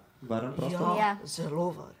varen prostor? Ja. Zelo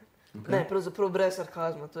varen. Ne, pravzaprav brez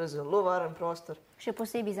sarkazma, to je zelo varen prostor. Še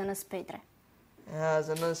posebej za nas Petre. Ja,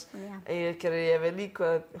 za nas, ker je veliko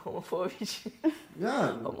homofobičnih.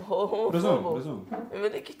 Razumem.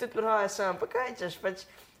 Velikih tudi prihaja sem, pa kaj češ, pač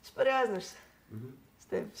sprijazniš se s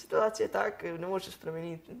tem. Situacija je taka, ne moreš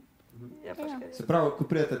spremeniti. Se pravi, ko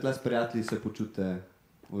prijete tle s prijatelji, se počutite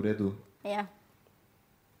v redu? Ja.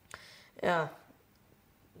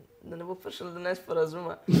 da ne bo prišel do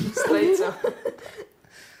nesporazuma s trejcem.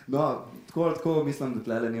 No, tako mislim, da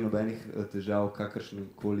tlele ni nobenih težav,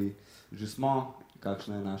 kakršnikoli že smo,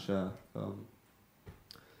 kakšna je naša...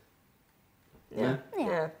 Ja.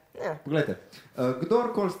 Poglejte,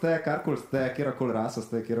 kdorkoli ste, karkoli ste, kjerkoli rasa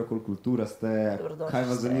ste, kjerkoli kultura ste, kaj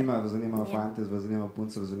vas zanima, vas zanimajo fanti, vas zanimajo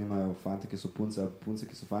punce, vas zanimajo fanti, ki so punce, ali punce,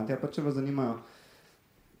 ki so fanti, ali pa če vas zanimajo,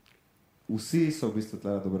 vsi so v bistvu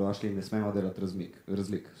tle dobrodošli in ne smemo delati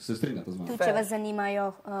razlik. Se strinjate z mano? Tudi če vas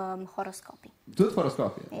zanimajo horoskopi. Tudi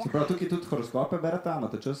horoskopi? Ja. Se pravi, tukaj tudi horoskope berete,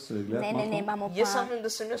 imate čas gledati? Ne, imamo pa... Jaz sam vem, da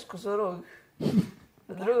sem jaz kozorog.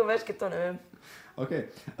 Drugo več, ki to ne vem. Okay.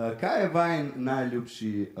 Kaj je vajen najljubši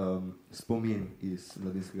spomin iz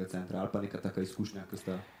Mladinskega centra ali pa neka taka izkušnja, ki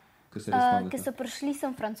se res spomnite? Ko so prišli,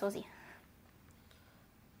 sem Francozi.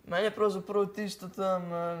 Meni je pravzaprav tisto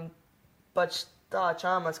tam, pač ta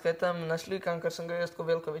čamac, ki je tam naslikan, ker sem ga jaz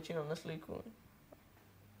tako veliko večino naslikal.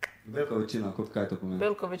 Veliko večino, kot kaj to pomeni?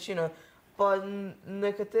 Veliko večino. Pa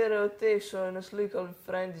nekatere od teh so naslikali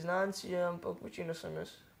frendi znanci, ampak večino sem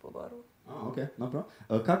jaz pobarval. Okay, no prav.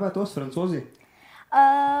 Kaj pa je to s Francozi?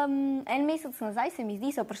 En mesec nazaj se mi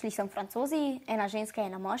zdi, so prišli sem Francozi, ena ženska,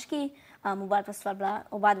 ena moški, oba dva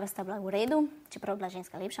sta bila v redu, čeprav bila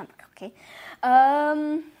ženska lepša, ampak okej.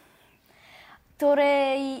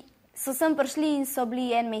 Torej, so sem prišli in so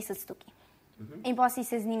bili en mesec tukaj. In pa si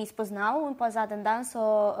se z njimi spoznal in pa zadnji dan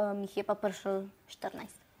jih je pa prišel 14.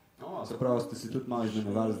 Se pravi, ste si tudi malo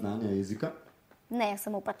izmenjevali znanje jezika? Ne,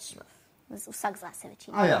 samo pač... Vsak zase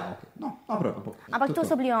večino. Ok. No, prav. Ampak to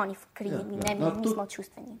so bili oni krivi, mi smo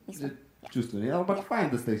čustveni. Čustveni, ampak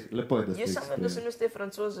fajn, da ste jih, lepo je, da ste jih. Jaz sem vem, da sem jaz te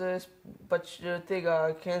Francoze, pač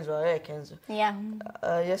tega Kenza. Ja.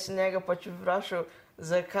 Jaz sem njega pač vprašal,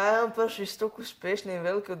 zakaj je on prišel iz tako uspešne in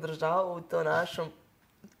velike države v to našo,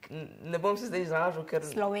 ne bom se zdaj izražal, ker...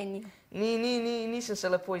 Sloveniji. Nisem se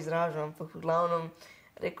lepo izražal, ampak v glavnem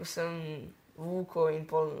rekel sem... Vuko in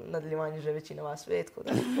pol nadaljevanje že večina vas ve, tako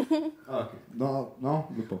da. No,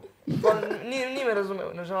 lepo. Ni me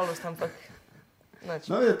razumel, nažalost, ampak...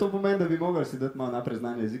 No, to pomeni, da bi mogli si dati malo naprej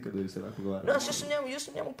znanje jezika, da bi se lahko govarjali. No, jaz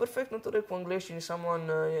sem njemu perfektno to rekel v angleščini, samo on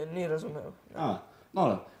ni razumel.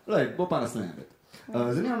 Bo pa naslednje let.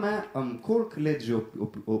 Zanima me, koliko let že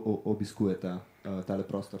obiskujete tale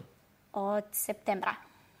prostor? Od septembra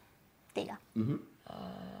tega.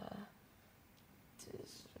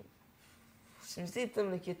 Se mi zdi tam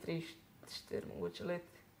nekje 3-4 mogoče let.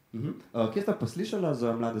 Kje sta pa slišala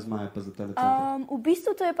za Mlade Zmaje pa za tale centra? V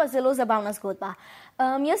bistvu to je pa zelo zabavna zgodba.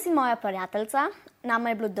 Jaz in moja prijateljica, nama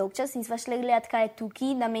je bilo dolgčas in sva šli gledati, kaj je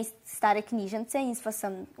tukaj, na mest stare knjižnice in sva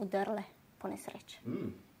sem udrle po nesreč.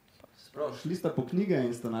 Sprav, šli sta po knjige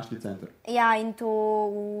in sta našli center? Ja, in to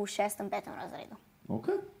v 6.-5. razredu. Ok.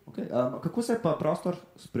 Kako se je pa prostor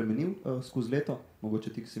spremenil skozi leto?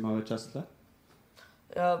 Mogoče ti, ki si imel več časa tle?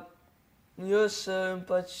 Ja, jaz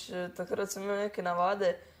pač takrat sem imel neke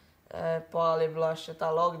navade, pa je bila še ta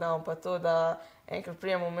lockdown, pa to, da enkrat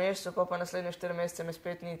prijem v mesecu, pa naslednje 4 mesece me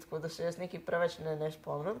spet ni, tako da se jaz nekaj preveč ne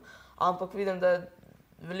spomnim. Ampak vidim, da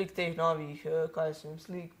veliko teh novih,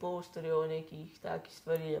 slik, posterjev, nekih takih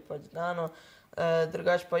stvari je pač dano.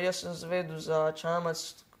 Drugače pa jaz sem zvedel za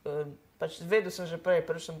ČMC, pač zvedel sem že prej,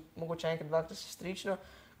 prvi sem mogoče enkrat, dvakrat sestrično,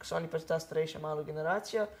 ko so oni pač ta starejša malo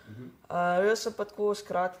generacija. Jaz sem pa tako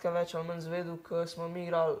skratka več ali manj zvedel, ko smo mi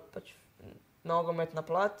igrali pač nogomet na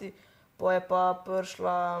plati, pa je pa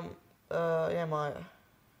prišla Maja,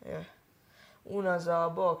 Una za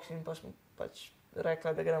boks in pa smo pač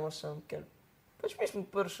rekla, da gremo sem, ker pač mi smo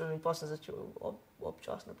prišli in pa sem začel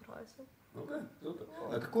občasno prihajati.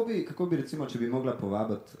 Kako bi recimo, če bi mogla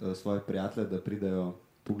povabiti svoje prijatelje, da pridejo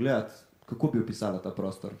pogledati, kako bi opisala ta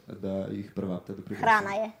prostor, da jih privabite, da pridejo?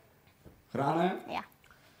 Hrana je. Hrana je? Ja.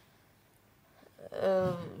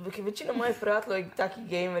 Večina mojih prijateljev je takih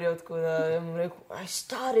gamerjev, tako da jim rekel,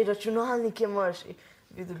 stari računalnike imaš,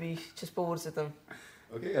 videl bi jih čez pol urce tam.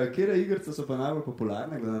 Kjere igrice so pa najbolj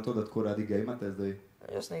popularne, glede na to, da tako radi gamate zdaj?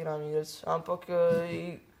 Jaz ne igram igric, ampak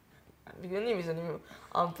ni mi zanimivo,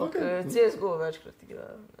 ampak CSGO večkrat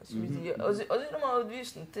igrajo. Oziroma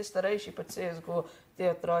odvisno, te starejši pa CSGO,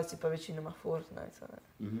 te otroci pa večinoma Fortnite.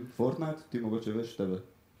 Fortnite? Ti mogoče veš, tebe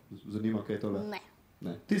zanima, kaj je tole?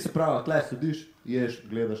 Ne. Ti se pravi, tle sediš, ješ,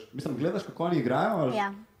 gledaš. Mislim, gledaš, kako oni igrajo? Ali...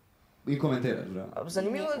 Ja. In komentiraš, že?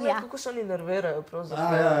 Zanimivo je gledati, kako se oni nervirajo,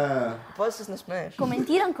 pravzaprav. Ja. Pa se ne smeješ.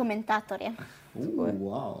 Komentiram komentatorje.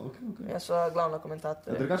 Wow, ok. Jaz so glavna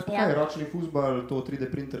komentatorja. Drugač pa kaj, ročni fuzbal, to 3D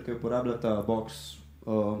printer, ki uporabljata, boks,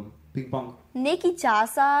 ping-pong? Nekaj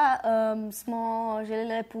časa smo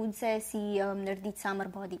želeli punce si narediti summer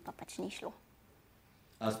body, pa pač ni šlo.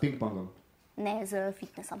 A s ping-pongom? Ne, z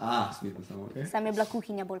fitnessom. S fitnessom, ok. Sam je bila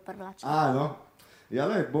kuhinja bolj privlačna. No. Ja,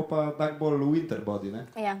 bo pa tak bolj winter body, ne?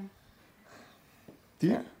 Ja.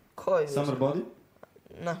 Ti? Kaj? Summer body?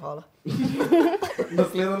 Ne, hvala.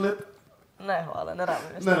 Naslednjo let? Ne, hvala, ne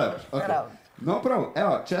rabim. Ne rabiš, ok. Ne rabim. No prav,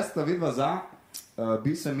 evo, če sta vidva za,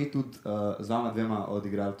 bi se mi tudi z vama dvema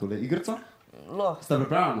odigrali tole igrico. Sta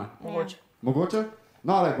pripravljena? Mogoče. Mogoče?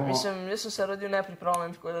 No, ale bomo... Mislim, jaz sem se rodil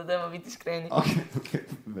nepripravljen, tako da dajmo biti iskreni. Ok,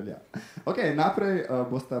 velja. Ok, najprej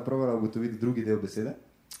boste probali ugotoviti drugi del besede,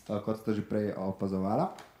 kot ste že prej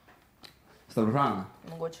opazovala. Sta pripravljena?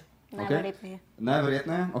 Mogoče. Najverjetneje.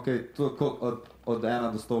 Najverjetneje? Ok, od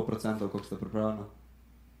 1 do 100%, koliko ste pripravljena?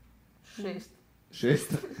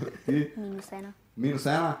 6. Ti? -1.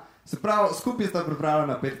 -1. Se pravi, skupaj sta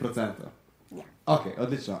pripravljena 5%. Ja. Ok,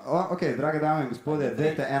 odlično. Ok, drage dame in gospodje,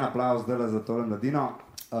 dajte en aplavz zdaj za tole mladino,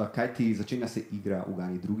 kaj ti začenja se igra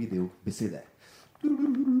Ugani drugi del besede.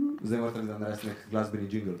 Zdaj morate mi narediti nek glasbeni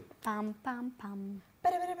jingle. Pam, pam, pam.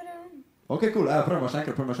 Ok, cool, prvo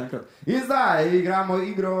še enkrat. In zdaj igramo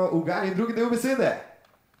igro Ugani drugi del besede.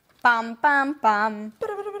 Pam, pam, pam.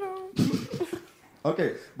 Ok,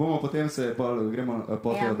 bomo potem gremo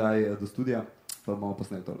po tej oddaji do studija, pa bomo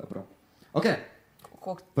posneli tole, prav. Ok.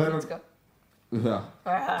 Koliko Prvo... Ja,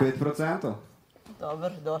 5%.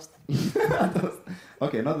 Dober, dost.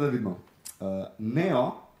 Ok, no da vidimo.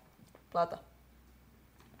 Neo. Plata.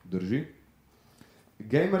 Drži.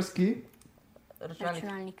 Gamerski.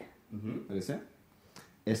 Računalnik. Res je.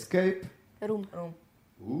 Escape. Rum.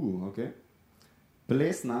 Ok.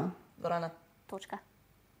 Plesna. Dvorana. Točka.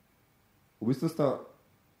 V bistvu sta...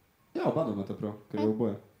 Ja, oba imate prav, ker je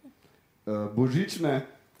oboje. Božične.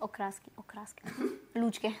 Okraski.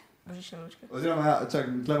 Lučke. Božične lučke. Oziroma, ja, čak,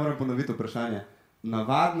 tle moram ponoviti vprašanje.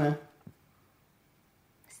 Navadne.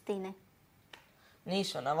 Stene.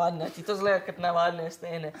 Niso navadne, ti to zgleda kot navadne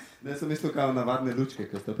stene. Ne, sem mislil kao navadne lučke,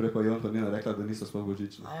 ker sta prej pa Jontonina rekla, da niso sploh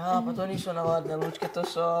božične. Ja, pa to niso navadne lučke, to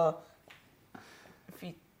so...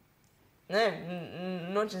 Ne,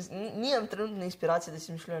 nimam trenutne inspiracije, da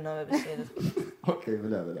si mišljujem nove besede. Ok,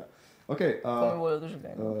 velja. Ok, To mi bolj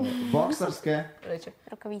doživljeno. boksarske. Reče.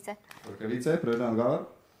 Rokavice. Rokavice, pravilen odgovor.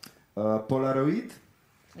 Polaroid.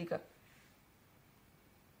 Slika.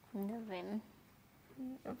 Ne vem.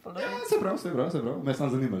 Se prav. Me sam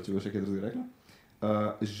zanimalo, če bo še kaj drugega rekla.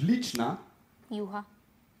 Žlična. Juha.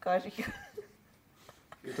 Kaži.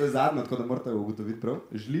 To je zadnje, tako da morate ugotoviti prav.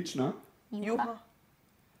 Žlična. Juha.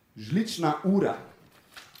 Žlična ura.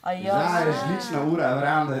 A ja. Zdaj je žlična ura,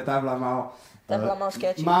 verjamem, da je ta bila malo... Ta je bila malo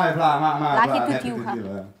sketchy. Malo je bila Lahko je tudi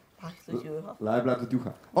juha. Lahko je bila tudi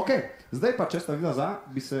juha. Ok, zdaj pa, če sta videla za,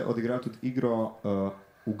 bi se odigrali tudi igro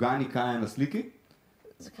Ugani, kaj je na sliki.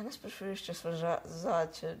 Zakaj ne sprašuješ, če smo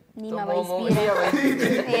če Nimava to bomo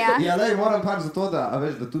izbire. Ja, daj, moram pač zato,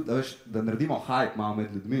 da naredimo hype malo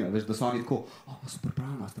med ljudmi, da so oni tako, so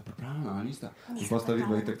pripravljena, ali nista? In pa sta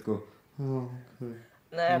videla itak tako,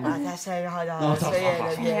 Ne, pa da se je.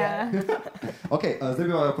 Ok, zdaj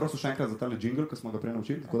bi vas prosil še enkrat za tale jingle, ki smo ga prej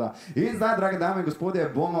naučili. In zdaj, drage dame in gospodje,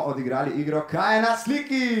 bomo odigrali igro Kaj je na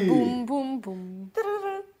sliki? Bum, bum, bum. To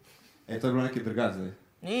je bilo nekaj drugače zdaj.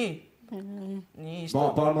 Ni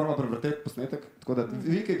isto. Pa moramo prevrteti posnetek, tako da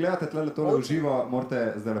vi, ki gledate tole v živo,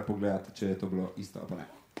 morate zdaj pogledati, če je to bilo isto, pa ne.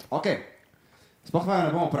 Ok, sploh me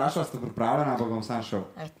ne bomo vprašali, ste pripravljeni, ampak bom sam šel.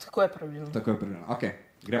 Tako je pravilno. Ok,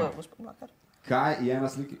 gremo. Gospod Mlakar. Kaj je na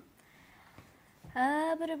sliki?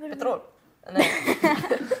 Petrol. Ne.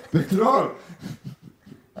 Petrol!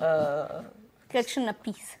 Kakšen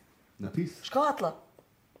napis? Napis? Škatla.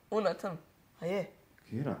 Una tam. A je?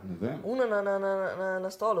 Kjera? Ne vem. Una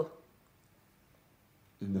na stolu.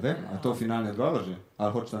 Ne vem, a je to finalni odgovor že?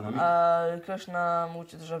 Ali hočete namig? Kakšna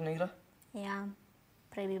mogoče državna igra? Ja,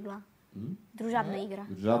 prej bi bila. Družabna igra.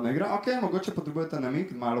 Družabna igra? Ok, mogoče potrebujete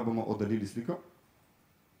namig, malo bomo oddaljili sliko.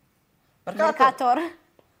 Merkator.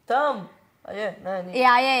 Tam. A je? Ne, ni.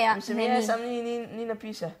 Ja. Mislim, sam ni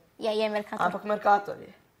napise. Ja, je Merkator. Ampak Merkator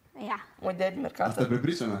je. Ja. Moj ded A Merkator. ste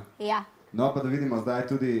prepričani? Ja. No, pa da vidimo zdaj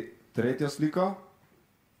tudi tretjo sliko.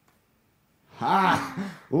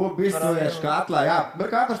 V bistvu je škatla, ja.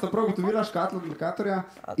 Merkator sta prav gotovila, škatla od Merkatorja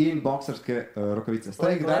in boksarske rokavice.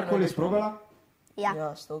 Ste jih kdajkoli izprobala? Ja.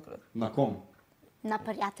 Ja, 100-krat. Na kom? Na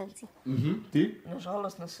prijateljci. Ti?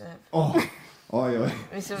 Nažalost na sebi. Ojoj.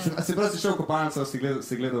 Mislim... Se pravi, si šel v kopalnico,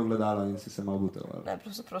 si gledal v gledalo in si se malo butel? Ne,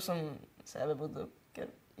 pravzaprav sem sebe budil, ker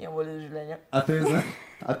imam voljo do življenja. A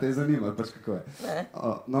te zanima, pač kako je? Ne.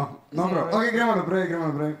 No, prav. Ok, gremo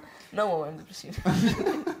naprej. No, imam depresiv.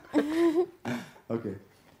 Ok.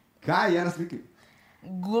 Kaj je na sliki?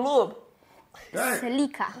 Golob.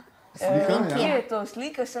 Slika. Slika, Kje ja. je to?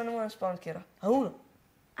 Slika se ne morem spomniti, kjera. A uno.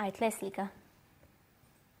 A je tle slika?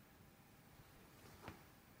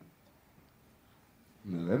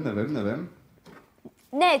 Ne vem.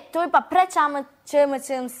 Ne, to je pa pred ČMC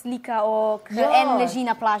slika, en leži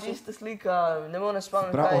na plaži. Tista slika, ne morem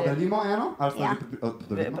spomniti, Prav, kaj je. oddalimo eno? Ali smo Ja.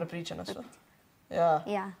 že Prepričana so. Ja,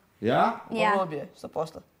 Ja. Ja? obje so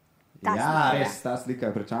posla. Ta Ja, slika, res, ta slika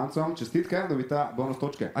je pred čamcem. Čestitke, dobita bonus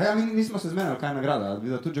točke. A ja, nismo se zmenili, kaj je nagrada. Bi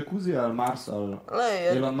da tudi jacuzzi ali Mars ali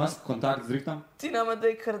Elon Musk, kontakt z Rihtom? Ti nama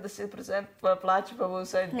daj kar 10% plače, pa bo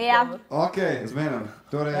vse Ja. dobro. Ok, zmenil.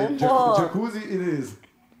 Torej, jacuzzi it is.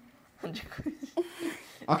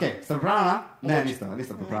 Ok, ste pripravljena? Ne, nista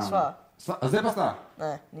pripravljena. Sva. A zdaj pa sta?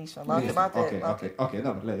 Ne, nisva. Imate. Ok,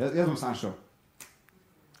 dobro, jaz bom sam šel.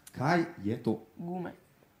 Kaj je to? Gume.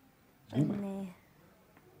 Ne.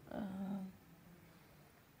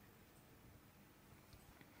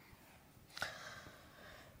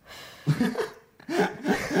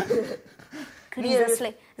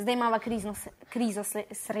 Zdaj imamo krizo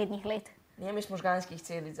srednjih let. Nijem iz možganskih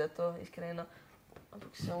celic za to, iskreno.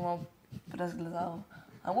 Ampak se bom razgledal.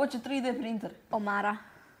 A moče 3D printer? Omara.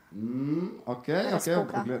 Ok,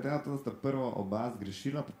 Razpoka. glede na to, da sta prvo oba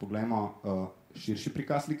zgrešila, pa poglejmo širši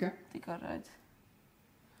prikaz slike. Ti kar radi.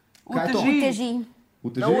 Kaj je to? Uteži.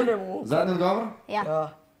 Uteži? Na unemu. Zadnji odgovor? Ja.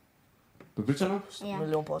 Ja, Pripričano? Ja.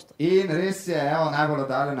 milijon posto. In res je, evo, najbolj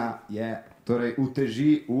oddaljena je, torej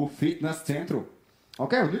uteži v fitness centru.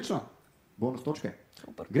 Ok, odlično. Bonus točke.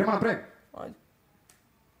 Super. Gremo naprej. Ajde.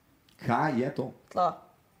 Kaj je to? Tla.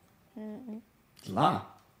 Tla.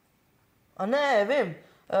 A ne, vem.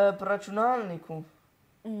 Pri računalniku.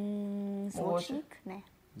 Zvočnik? Ne.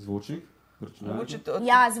 Zvočnik? Računalnik? Mogoče to...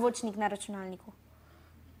 Ja, zvočnik na računalniku.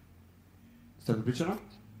 Ste pripričani?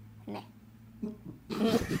 Ne.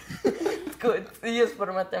 Tako, jaz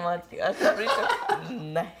pri matematiki. A ste pričal?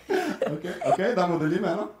 Ne. Ok, damo delime,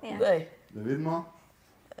 eno? Ja. Daj. Da vidimo.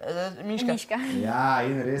 Miška. Miška. Ja,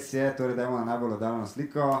 in res je, torej dajmo na najbolj oddaljeno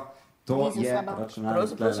sliko. To Blizu je slabo. računalnik.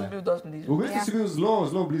 Pravzaprav sem tlele. bil dosti blizu. V bistvu Ja. si bil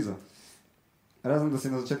zelo blizu. Razen, da si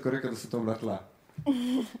na začetku rekel, da si to bila tla.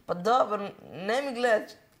 Pa dobro, ne mi gledaj.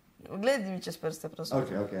 Gledaj mi čez prste, prosim. Ok,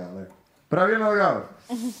 ale. Pravilno odgovor.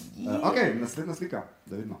 Ok, naslednja slika,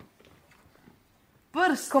 da vidimo.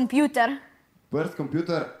 Prst. Kompjuter. Prst,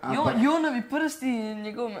 kompjuter, ampak... Jonovi prsti in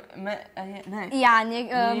njegov ne. Ja,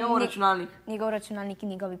 Njegov računalnik. njegov računalnik in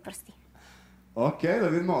njegovi prsti. Ok, da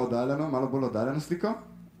vidimo oddaljeno, malo bolj oddaljeno sliko.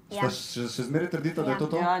 Ja. Še zmeraj trdite, da je to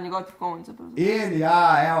to? Ja, njegov tipkovnica. In ja,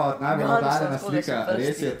 evo, najbolj Ja, oddaljena nisem tako, da slika, so prsti.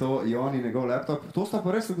 res je to Jon in njegov laptop. To sta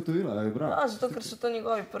pa res ugotovila, je bravo. Ja, zato ker so to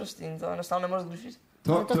njegovi prsti in to enostavno ne moreš zgrešiti.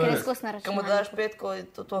 Zato, To ker je je res. skos na Ko mu daš računalniku. petko, je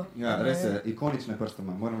to to. Ja, res je, ikonične prste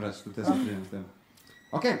ima, moram reči, tudi jaz se strinjam s tem.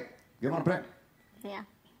 Ok, gremo naprej. Ja.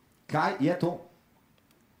 Kaj je to?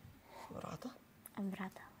 Vrata?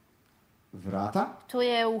 Vrata. Vrata? To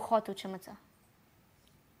je vhod v ČMC.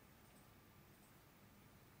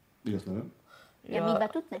 Jaz ne vem. Ja, mi pa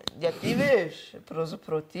tudi ne. Ja, ti veš,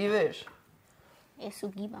 pravzaprav ti veš. Jaz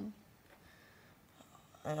ugibam.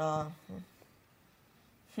 Ja.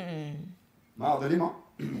 Malo delimo.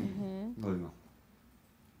 Delimo.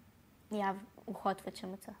 Ja, vhod v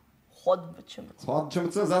ČMC. Hod v ČMC. Hod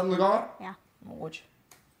ČMC, zadnji odgovor? Ja. Mogoče.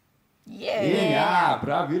 In ja,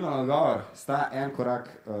 pravilno odgovor. Sta en korak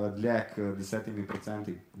dlje k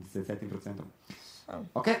 10%.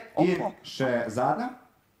 Ok, in še zadnja.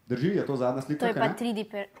 Drži, je to zadnja slika? To je kaj pa ne? 3D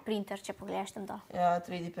printer, če pogledaš tam dol. Ja,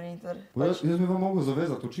 3D printer. Jaz bi vam mogel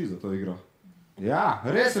zavezati oči za to igro. Ja,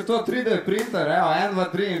 res je to 3D printer, evo, 1, 2,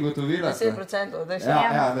 3 in gotovila ste. 10%, daj se.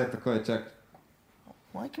 Ja, daj, tako je, čak.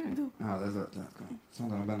 Majke mi tu. Ja, daj, tako. Samo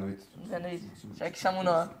da noben ne vidi. Da ne vidi. Čakaj samo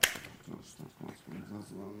na...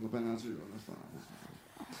 Noben ne vidi.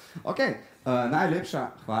 Ok, najlepša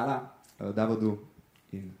hvala Davodu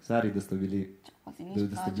in Sari, da ste bili.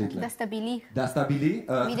 Da ste bili. Da sta bili,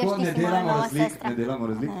 Vidiš, tako ti ne si moja delamo nova razlik, sestra. ne delamo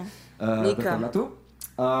razlik. Da Nika. sta bila tu.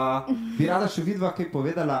 Bi rada še vidva kaj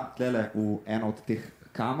povedala tlele v eno od teh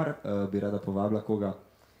kamer, bi rada povabila koga.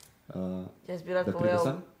 Jaz bi rad Da pride povedal,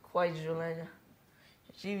 sem? kaj je življenje.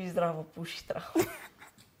 Živi zdravo, puši zdravo.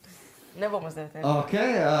 Ne bomo zdaj o tem. Ok,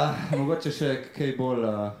 mogoče še kaj bolj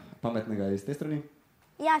pametnega iz te strani.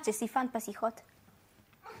 Ja, če si fan, pa si hod.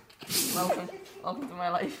 Welcome to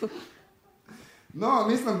my life. No,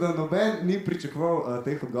 mislim, da noben ni pričakoval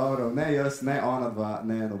teh odgovorov, ne jaz, ne ona dva,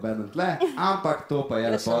 ne noben tle, ampak to pa je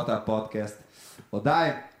lepota podcast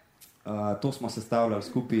oddaj. To smo sestavljali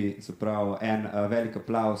skupaj, se pravi, en velik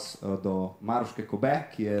aplaus do Maruške Kobe,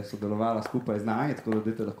 ki je sodelovala skupaj z nami, tako da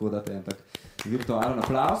dajte lahko date en tak virtualen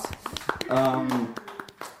aplaus.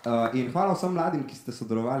 In hvala vsem mladim, ki ste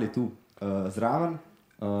sodelovali tu zraven.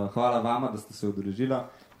 Hvala vama, da ste se udeležila.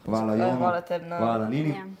 Hvala Jonu, Hvala tebi, hvala Nini.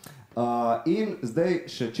 Ja. In zdaj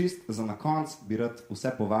še čist za na konc bi rad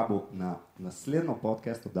vse povabil na naslednjo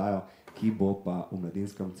podcast oddajo, ki bo pa v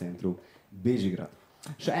Mladinskem centru Bežigrad.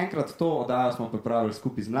 Še enkrat to oddajo smo pripravili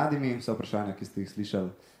skupaj z mladimi, vse vprašanja, ki ste jih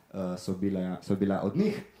slišali, so bila od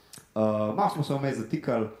njih. Malo smo se vmes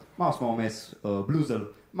zatikali, malo smo vmes bluzali,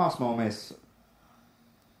 malo smo vmes...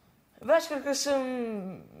 Večkrat, ko sem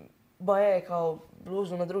kao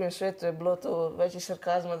bluzil na drugem svetu, je bilo to več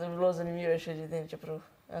sarkazma, da bi bilo zanimivejše ljudem, čeprav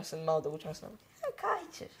jaz sem malo dolgočasno. Kaj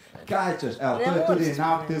češ? Kaj češ? Evo, to je tudi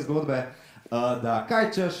nauk te zgodbe, da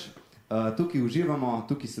kaj češ, tukaj uživamo,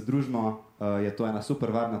 tukaj se družimo, je to ena super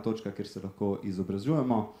varna točka, kjer se lahko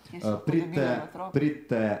izobražujemo.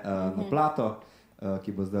 Pridite na plato,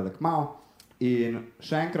 ki bo zdaj kmalu. In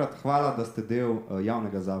še enkrat hvala, da ste del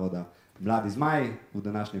javnega zavoda Mladi Zmaji v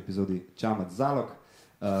današnji epizodi ČMC Zalog.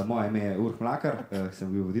 Moje ime je Urh Mlakar,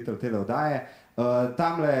 sem bil voditelj tele oddaje.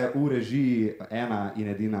 Tamle v režiji ena in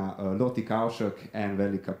edina Loti Kavšek, en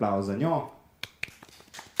velik aplavz za njo.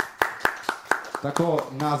 Tako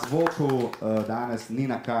na zvoku danes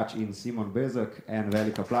Nina Kač in Simon Bezek, en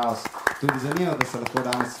velik aplavz tudi za njo, da se lahko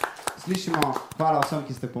danes slišimo. Hvala vsem,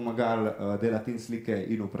 ki ste pomagali delati in slike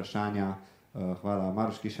in vprašanja. Hvala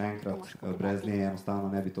Maruški še enkrat, brez nje enostavno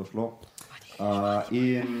ne bi to šlo.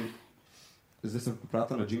 In zdaj sem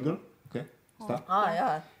popratil na jingle. Okay. Ja.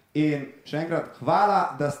 In še enkrat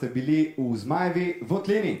hvala, da ste bili v Zmajevi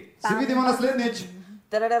votlini. Se vidimo naslednjič.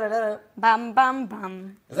 Bam, bam, bam.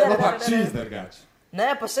 Zdaj pa čist drugač.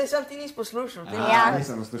 Ne, pa sej sam ti nisi poslušal.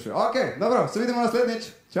 Nisem poslušal. Ok, dobro, se vidimo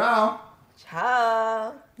naslednjič. Čau.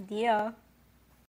 Čau. Dio.